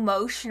too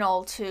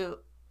emotional to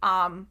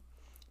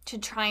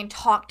try and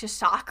talk to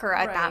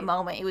Sakura at that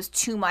moment. It was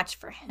too much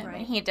for him.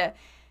 And he had to,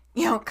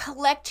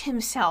 collect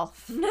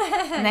himself and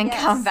then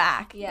come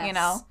back,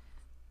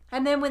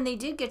 And then when they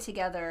did get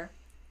together,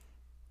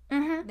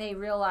 they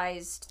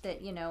realized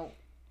that,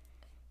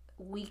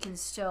 we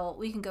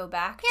can go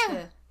back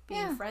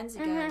being friends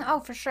again. Oh,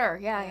 for sure.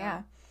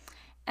 Yeah.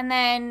 And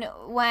then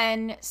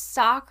when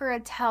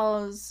Sakura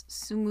tells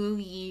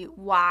Tsumugi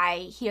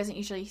why he doesn't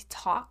usually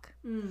talk,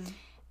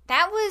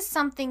 that was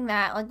something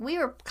that, like, we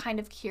were kind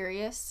of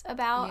curious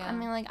about. Yeah. I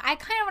mean, like,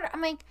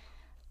 I'm like,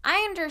 I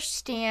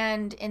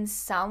understand in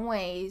some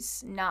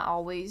ways, not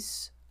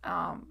always,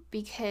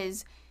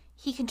 because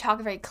he can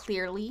talk very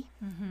clearly.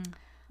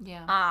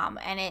 Yeah.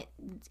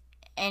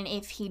 And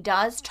if he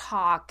does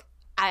talk,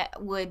 I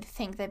would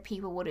think that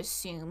people would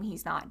assume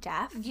he's not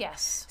deaf.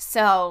 Yes.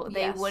 So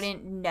they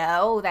wouldn't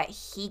know that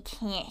he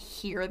can't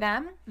hear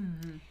them.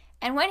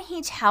 And when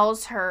he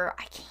tells her,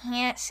 I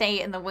can't say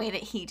it in the way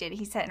that he did.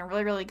 He said it in a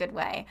really, really good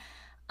way.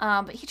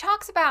 But he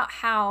talks about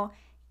how,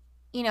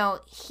 you know,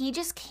 he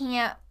just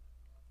can't,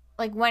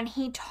 like, when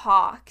he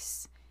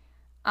talks,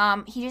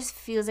 he just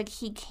feels like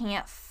he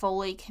can't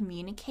fully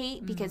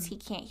communicate because he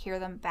can't hear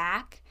them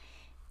back.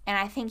 And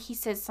I think he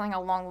said something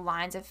along the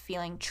lines of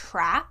feeling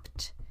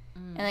trapped.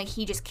 And, like,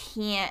 he just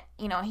can't,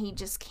 you know, he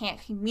just can't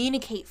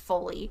communicate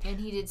fully. And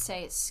he did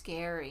say it's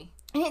scary.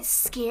 And it's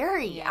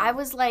scary. Yeah. I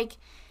was like,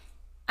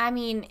 I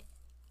mean,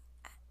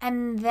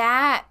 and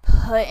that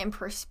put in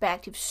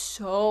perspective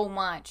so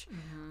much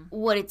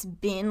what it's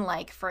been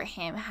like for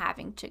him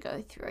having to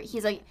go through it.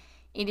 He's like,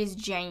 it is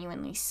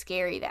genuinely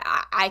scary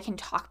that I can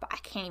talk, but I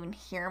can't even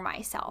hear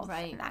myself.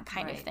 Right. And that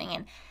kind of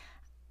thing.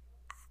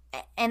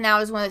 And that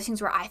was one of those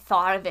things where I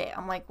thought of it.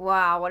 I'm like,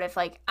 wow, what if,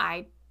 like,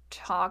 I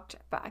talked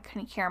but I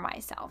couldn't hear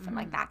myself and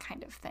like that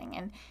kind of thing,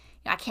 and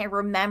you know, I can't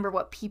remember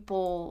what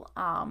people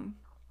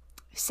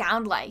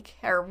sound like,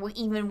 or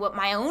even what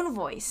my own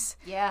voice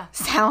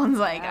sounds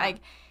like.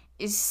 Like,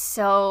 is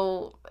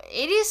so,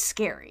 it is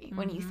scary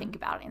when you think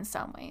about it in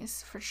some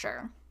ways, for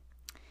sure.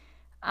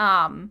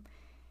 And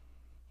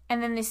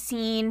then the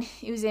scene,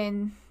 it was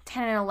in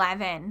 10 and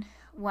 11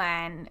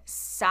 when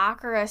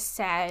Sakura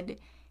said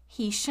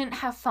he shouldn't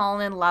have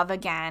fallen in love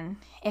again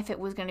if it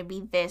was going to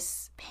be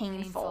this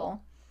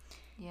painful.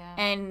 Yeah.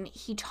 And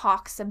he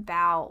talks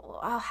about,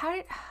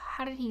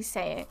 how did he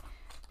say it?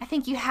 I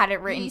think you had it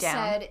written down.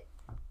 He said,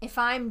 if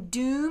I'm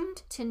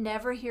doomed to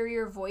never hear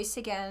your voice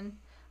again,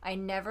 I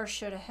never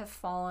should have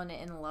fallen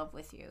in love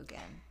with you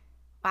again.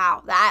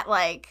 Wow, that,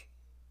 like,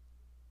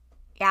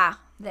 yeah.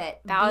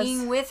 That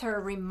being with her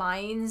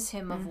reminds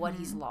him of what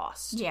he's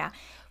lost. Yeah.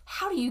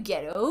 How do you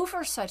get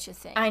over such a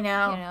thing? I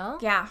know. You know?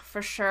 Yeah,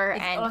 for sure.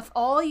 If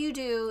all you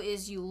do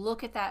is you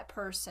look at that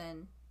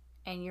person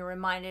and you're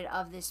reminded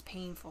of this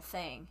painful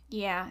thing.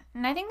 Yeah,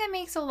 and I think that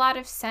makes a lot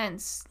of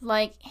sense.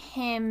 Like,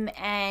 him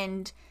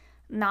and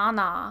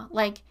Nana,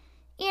 like,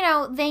 you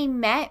know, they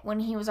met when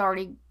he was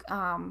already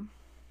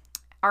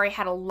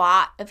had a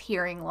lot of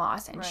hearing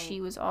loss, and she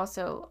was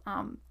also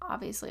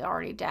obviously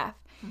already deaf.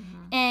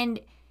 And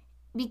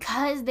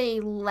because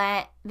they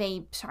met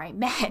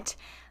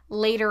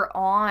later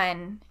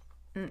on,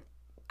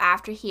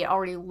 after he had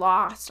already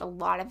lost a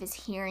lot of his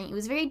hearing, it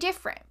was very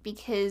different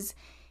because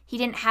he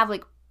didn't have,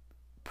 like,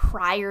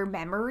 prior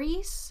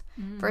memories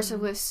versus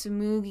with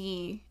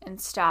Tsumugi and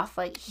stuff.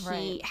 Like,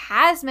 he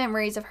has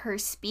memories of her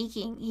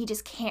speaking, he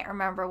just can't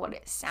remember what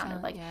it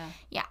sounded like.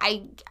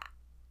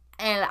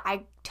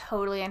 I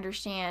totally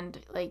understand.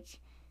 Like,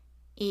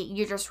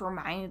 you're just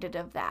reminded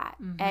of that.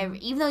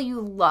 Even though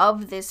you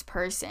love this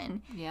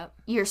person,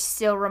 you're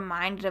still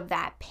reminded of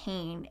that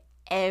pain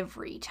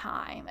every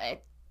time.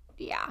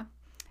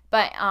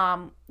 But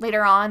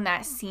later on,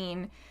 that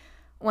scene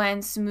when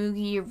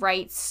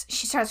Tsumugi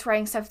she starts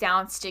writing stuff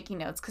down, sticky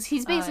notes, because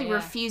he's basically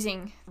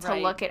refusing to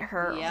look at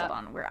her. Hold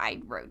on, where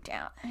I wrote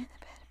down.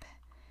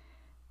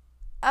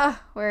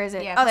 Where is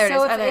it? Yeah, there it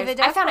is. If a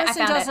deaf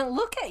person doesn't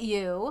look at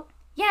you,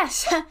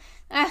 yes,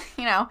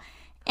 you know,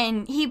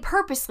 and he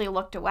purposely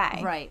looked away.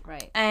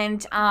 Right.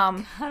 And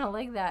kind of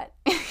like that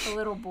the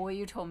little boy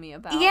you told me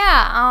about.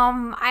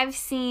 Yeah, I've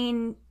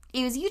seen,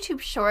 it was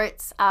YouTube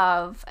shorts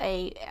of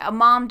a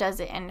mom does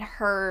it, and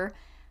her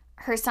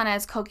son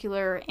has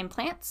cochlear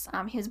implants.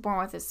 He was born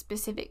with a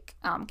specific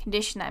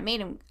condition that made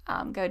him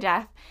go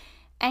deaf.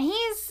 And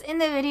he's in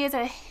the videos,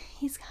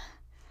 he's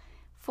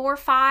 4 or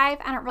 5.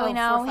 I don't really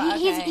know. 4 or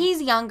 5,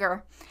 He's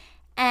younger.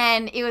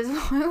 And it was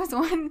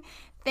one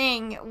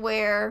thing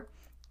where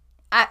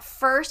at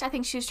first I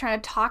think she was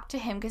trying to talk to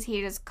him because he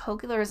had his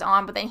cochlears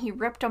on, but then he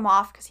ripped them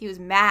off because he was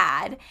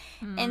mad.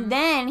 And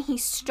then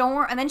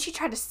and then she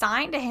tried to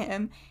sign to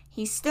him.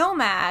 He's still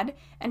mad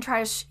and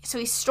so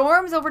he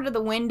storms over to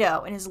the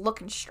window and is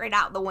looking straight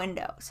out the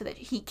window so that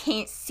he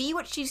can't see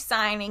what she's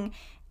signing,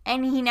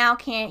 and he now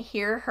can't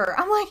hear her.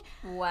 I'm like,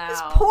 wow,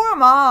 this poor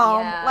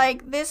mom. Yeah.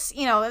 Like, this,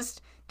 you know,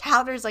 this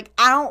toddler's like,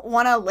 I don't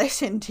want to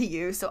listen to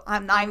you, so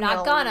I'm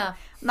not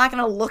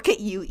gonna look at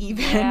you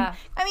even. Yeah.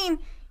 I mean,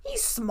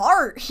 he's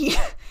smart. He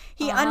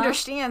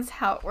understands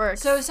how it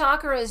works. So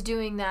Sakura is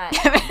doing that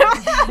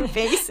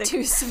basically to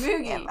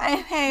Tsumugi.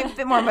 Yeah, a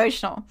bit more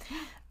emotional.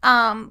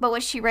 But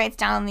what she writes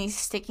down on these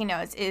sticky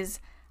notes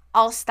is,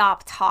 I'll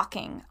stop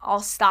talking.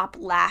 I'll stop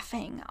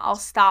laughing. I'll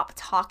stop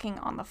talking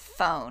on the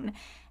phone.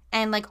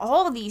 And, like,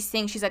 all of these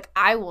things, she's like,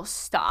 I will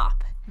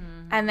stop.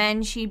 And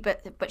then she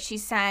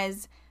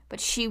says, but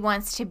she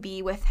wants to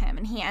be with him,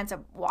 and he ends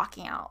up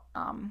walking out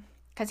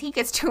because he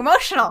gets too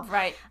emotional.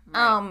 Right.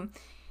 And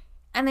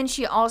then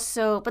she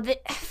also,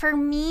 for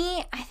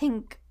me, I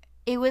think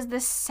it was the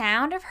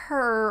sound of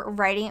her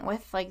writing it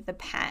with, like, the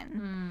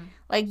pen.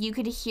 Like, you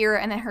could hear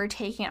it, and then her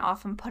taking it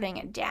off and putting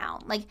it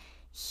down. Like,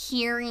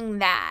 hearing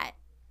that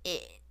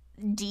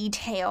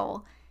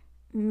detail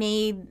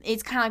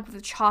it's kind of like with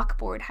the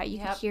chalkboard, how you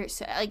could hear it.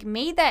 So, like,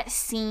 made that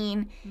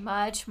scene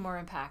much more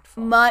impactful.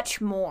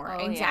 Much more,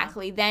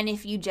 exactly, than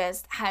if you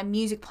just had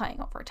music playing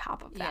over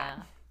top of that.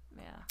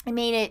 Yeah. It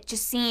made it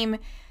just seem,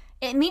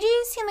 it made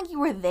you seem like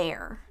you were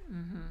there,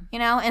 you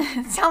know?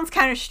 And it sounds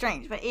kind of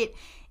strange, but it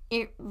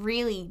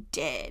really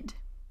did.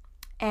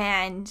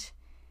 And,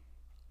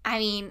 I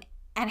mean,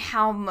 and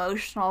how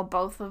emotional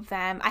both of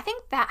them,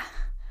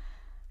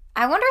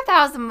 I wonder if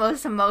that was the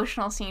most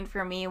emotional scene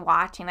for me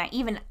watching that.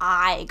 Even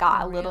I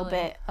got a little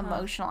bit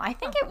emotional. I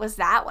think it was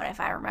that one, if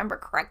I remember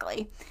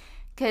correctly.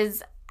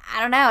 Because,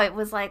 I don't know, it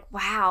was like,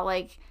 wow,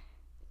 like,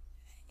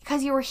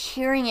 because you were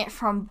hearing it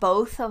from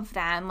both of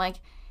them. Like,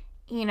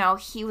 you know,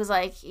 he was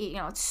like, you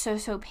know, it's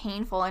so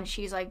painful. And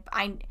she's like,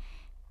 I mean,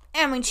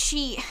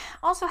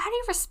 also, how do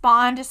you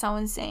respond to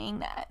someone saying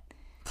that?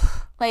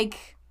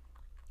 Like,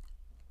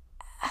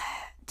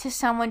 to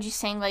someone just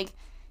saying, like,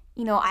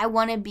 you know, I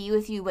want to be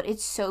with you, but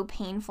it's so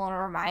painful and it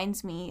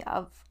reminds me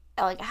of,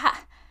 like, how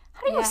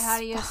do you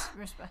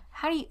respond?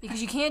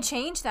 Because you can't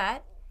change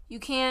that. You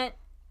can't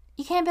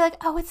be like,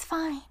 oh, it's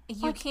fine.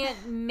 You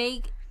can't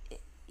make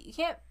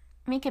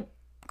it,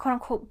 quote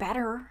unquote,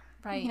 better.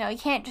 Right. You know, you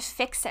can't just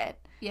fix it.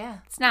 Yeah.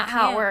 It's not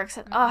how it works.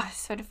 Oh,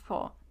 it's so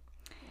difficult.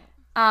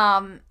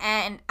 And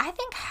I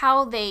think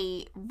how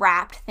they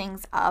wrapped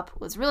things up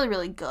was really,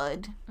 really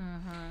good.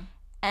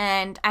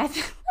 And I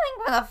think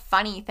one of the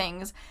funny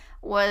things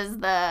was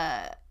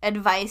the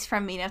advice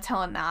from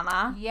Minato and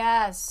Nana.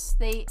 Yes.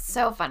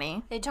 So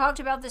funny. They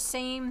talked about the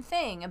same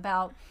thing,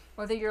 about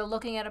whether you're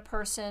looking at a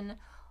person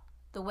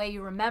the way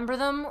you remember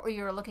them or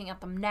you're looking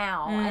at them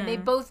now. And they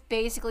both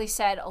basically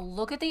said,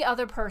 look at the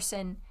other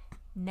person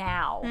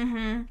now.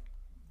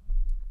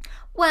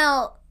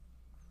 Well,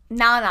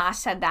 Nana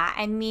said that,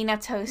 and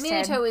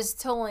Minato is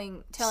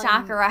telling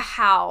Sakura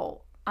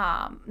how,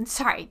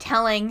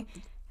 telling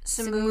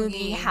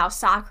Tsumugi how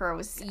Sakura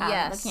was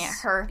looking at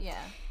her. Yeah.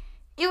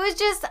 It was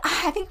just,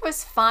 I think it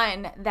was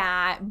fun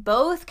that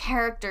both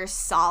characters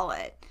saw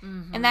it.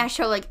 And that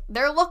showed, like,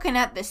 they're looking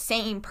at the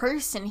same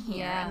person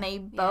here, and they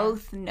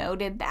both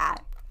noted that.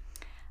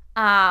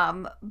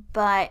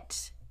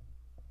 But,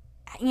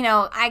 you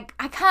know, I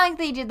kind of like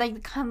they did,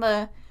 like, kind of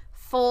the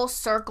full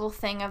circle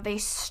thing of they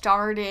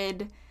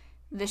started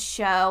the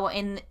show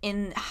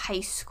in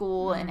high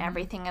school and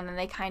everything, and then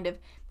they kind of,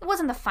 it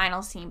wasn't the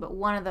final scene, but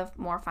one of the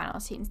more final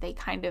scenes, they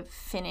kind of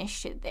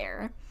finished it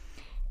there.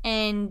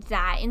 And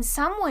that in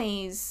some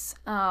ways,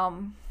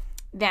 them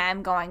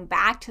going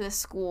back to the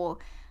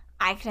school,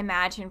 I can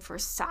imagine for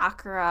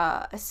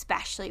Sakura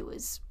especially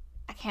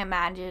I can't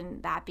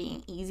imagine that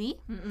being easy.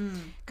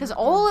 Because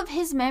all of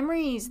his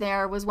memories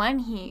there was when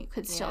he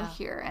could still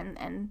hear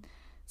and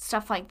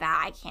stuff like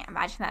that. I can't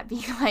imagine that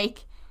being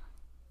like,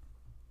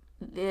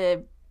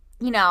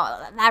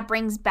 that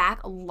brings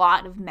back a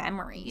lot of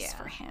memories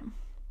for him.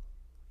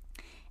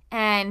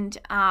 And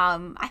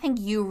I think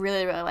you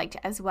really, really liked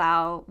it as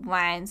well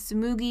when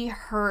Tsumugi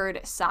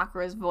heard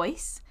Sakura's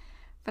voice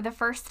for the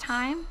first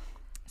time.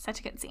 Such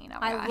a good scene. Oh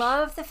my gosh. I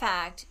love the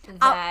fact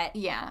that...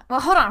 Well,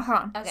 hold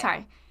on. Okay.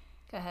 Sorry.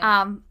 Go ahead.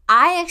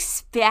 I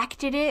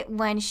expected it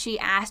when she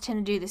asked him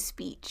to do the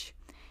speech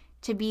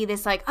to be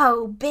this, like,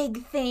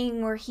 big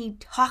thing where he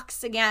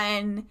talks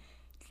again,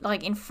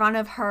 like, in front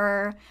of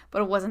her,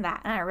 but it wasn't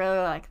that, and I really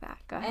like that.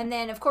 Go ahead. And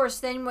then, of course,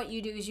 then what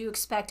you do is you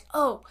expect,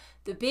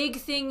 the big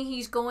thing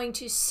he's going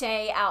to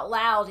say out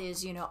loud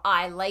is, you know,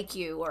 I like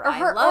you, or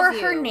I love you,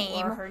 or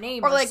her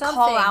name, or like something.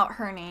 Call out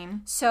her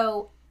name.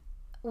 So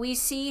we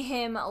see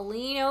him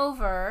lean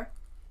over,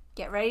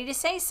 get ready to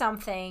say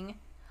something,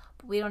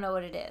 but we don't know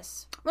what it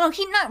is. Well,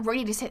 he's not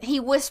ready to say. He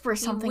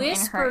whispers something in her ear. He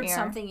whispered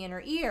something in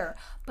her ear,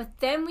 but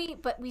then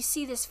we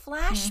see this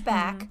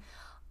flashback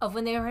of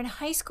when they were in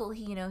high school.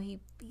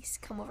 He's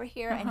come over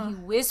here and he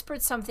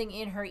whispered something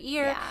in her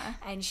ear,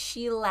 and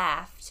she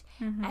laughed,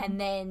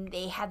 and then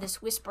they had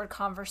this whispered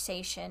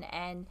conversation,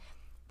 and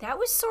that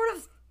was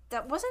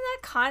wasn't that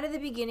kind of the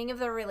beginning of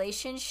their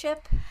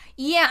relationship?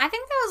 Yeah, I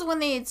think that was when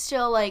they had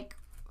still, like,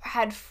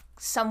 had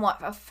somewhat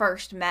a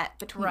first met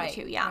between the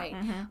two. Yeah, right.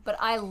 But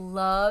I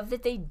love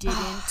that they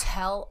didn't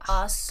tell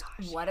us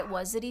what it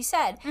was that he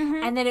said,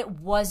 and that it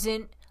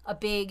wasn't a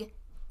big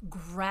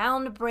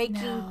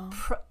groundbreaking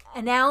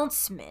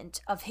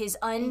announcement of his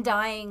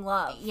undying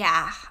love.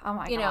 Yeah. Oh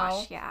my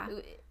gosh. Yeah.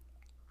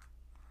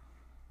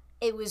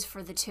 It was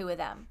for the two of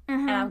them,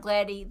 and I'm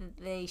glad they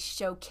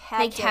kept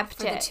it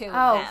for the two of them.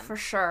 Oh, for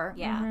sure.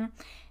 Yeah.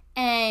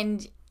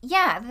 And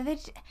yeah,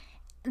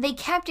 they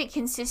kept it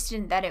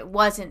consistent that it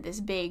wasn't this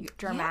big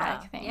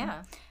dramatic thing.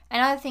 Yeah.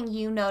 Another thing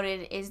you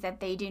noted is that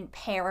they didn't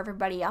pair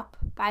everybody up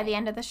by the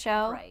end of the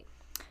show. Right.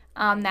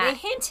 That they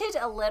hinted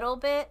a little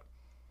bit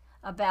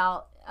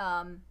about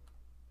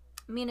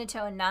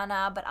Minato and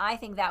Nana, but I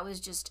think that was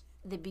just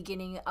the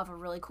beginning of a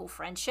really cool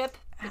friendship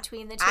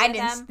between the two I of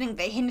them. didn't think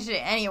they hinted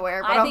it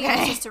anywhere, but I think okay. it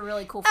was just a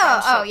really cool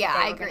friendship yeah, that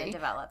I they were going agree. to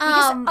develop.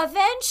 Because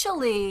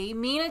eventually,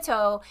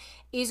 Minato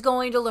is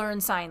going to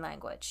learn sign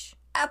language.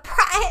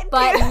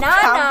 But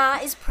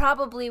Nana is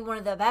probably one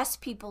of the best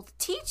people to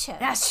teach him.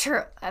 That's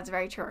true. That's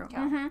very true.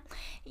 Yeah,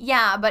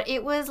 yeah, but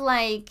it was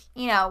like,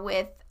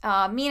 with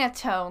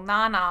Minato,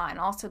 Nana, and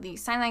also the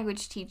sign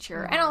language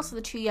teacher, and also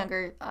the two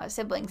younger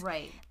siblings.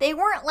 Right. They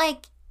weren't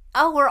like,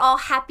 oh, we're all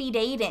happy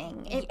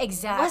dating. It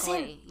exactly.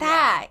 wasn't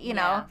that, you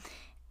know. Yeah.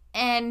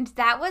 And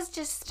that was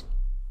just,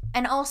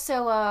 and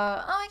also,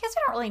 I guess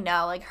I don't really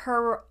know. Like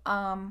her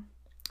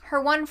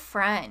one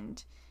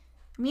friend,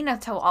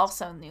 Minato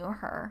also knew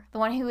her. The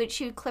one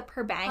she would clip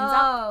her bangs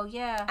up. Oh,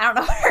 yeah. I don't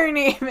know what her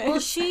name is. Well,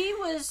 she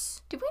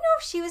was... Did we know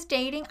if she was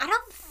dating? I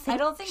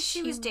don't think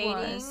she was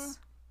dating.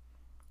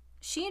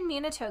 She and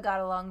Minato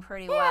got along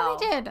pretty well.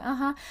 Yeah, they did.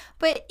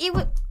 But it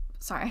was...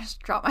 Sorry, I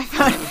just dropped my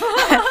phone.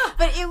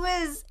 But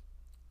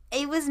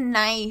it was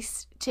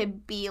nice to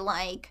be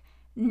like,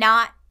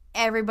 not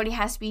everybody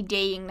has to be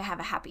dating to have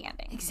a happy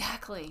ending.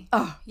 Exactly.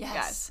 Oh,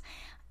 yes.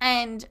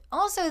 And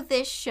also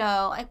this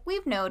show, like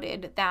we've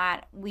noted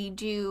that we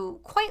do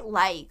quite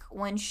like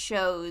when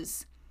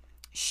shows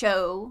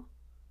show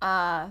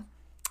the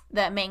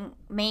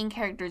main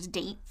characters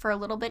date for a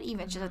little bit,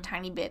 even just a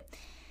tiny bit.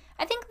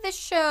 I think this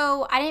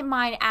show, I didn't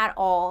mind at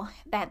all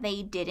that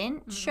they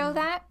didn't show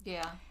that.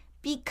 Yeah.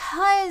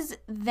 Because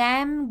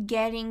them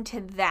getting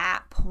to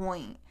that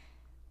point,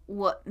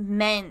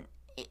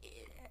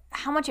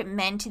 how much it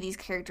meant to these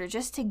characters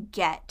just to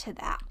get to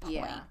that point.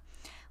 Yeah.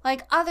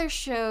 Like other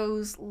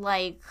shows,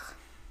 like,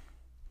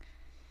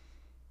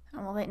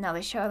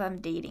 they show them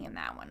dating in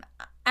that one.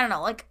 I don't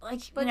know,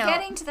 but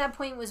getting to that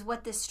point was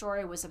what this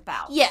story was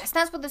about. Yes,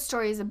 that's what the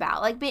story is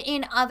about. Like, but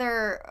in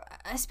other,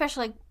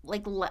 especially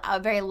like a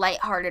very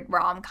lighthearted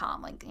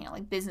rom-com, like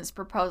like Business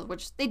Proposal,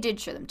 which they did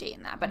show them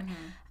dating that, but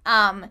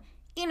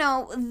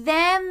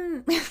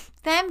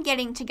them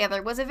getting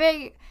together was a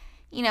very,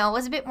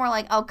 was a bit more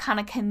like kind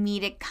of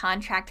comedic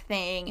contract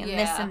thing and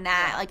this and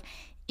that, like.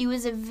 It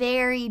was a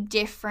very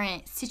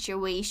different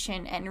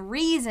situation and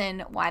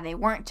reason why they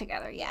weren't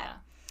together yet.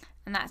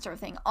 And that sort of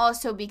thing.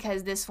 Also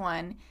because this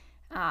one,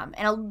 and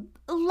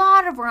a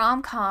lot of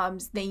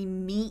rom-coms, they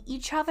meet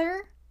each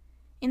other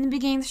in the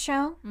beginning of the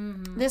show.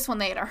 Mm-hmm. This one,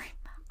 they had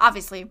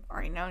obviously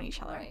already known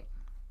each other. Right.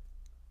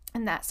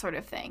 And that sort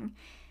of thing.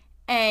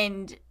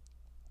 And,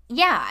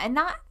 yeah, and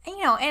not,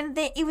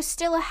 it was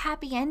still a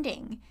happy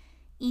ending.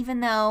 Even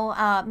though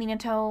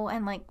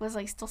Minato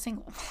was, still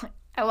single.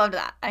 I loved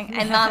that. And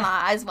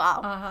Nana as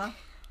well.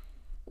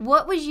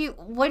 What did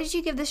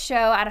you give this show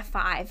out of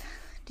 5?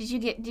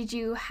 Did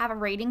you have a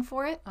rating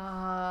for it?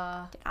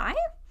 Did I?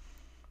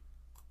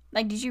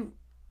 Did you?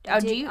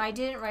 I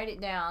didn't write it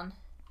down.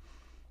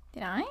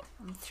 Did I?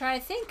 I'm trying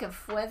to think of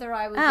whether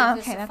I would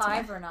give this a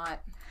 5 or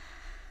not.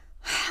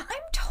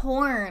 I'm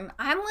torn.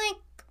 I'm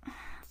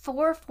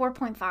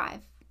 4.5.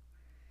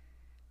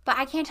 But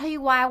I can't tell you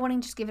why I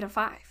wouldn't just give it a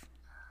 5.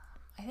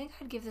 I think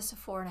I'd give this a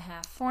 4.5.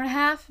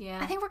 4.5? Yeah.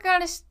 I think we're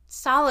going to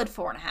solid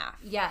 4.5.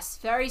 Yes,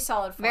 very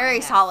solid 4.5. Very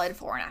solid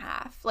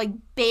 4.5.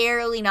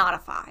 Barely not a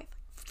 5.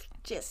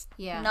 Just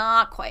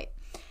not quite.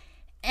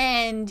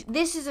 And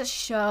this is a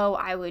show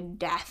I would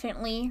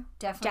definitely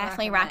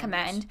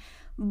recommend.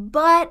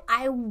 But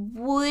I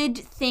would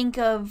think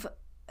of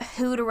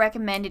who to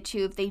recommend it to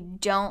if they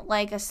don't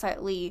like a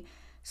slightly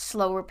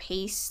slower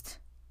paced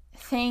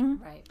thing.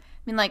 Right.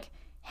 I mean,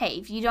 hey,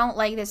 if you don't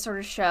like this sort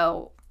of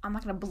show, I'm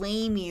not going to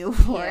blame you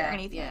for it or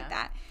anything like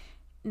that.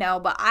 No,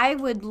 but I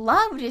would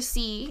love to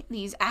see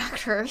these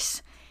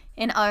actors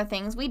in other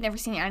things. We'd never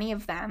seen any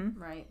of them.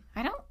 Right.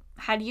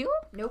 Had you?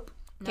 Nope.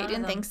 Okay,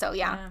 didn't think so,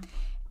 yeah.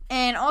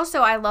 And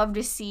also, I love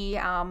to see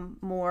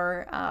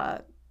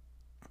more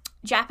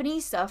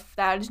Japanese stuff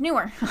that is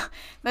newer.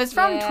 That's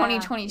from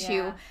 2022.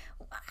 Yeah.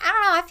 I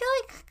don't know. I feel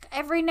like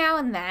every now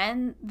and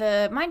then,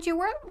 mind you,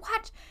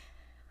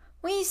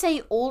 when you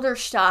say older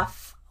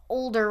stuff,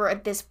 older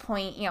at this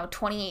point,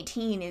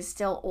 2018 is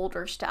still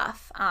older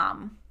stuff.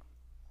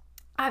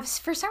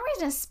 For some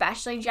reason,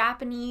 especially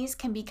Japanese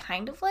can be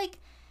kind of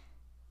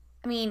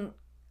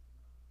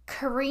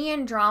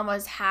Korean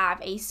dramas have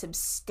a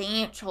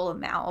substantial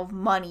amount of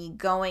money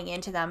going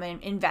into them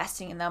and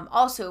investing in them,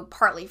 also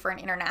partly for an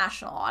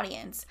international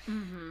audience.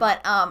 Mm-hmm.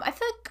 But I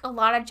feel like a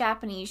lot of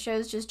Japanese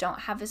shows just don't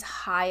have as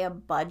high a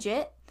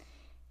budget.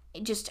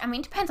 It just,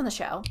 depends on the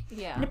show.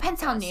 Yeah. It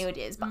depends how new it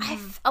is. But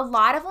a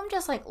lot of them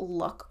just,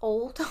 look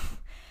old.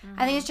 Mm-hmm.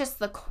 I think it's just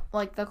the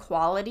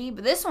quality.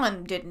 But this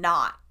one did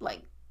not,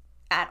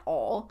 at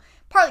all.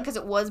 Partly because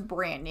it was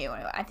brand new.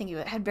 And I think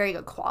it had very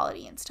good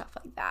quality and stuff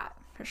like that,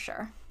 for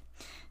sure.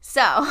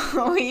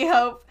 So, we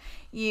hope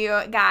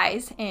you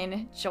guys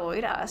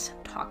enjoyed us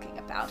talking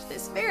about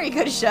this very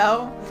good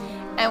show.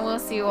 And we'll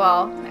see you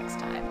all next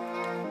time.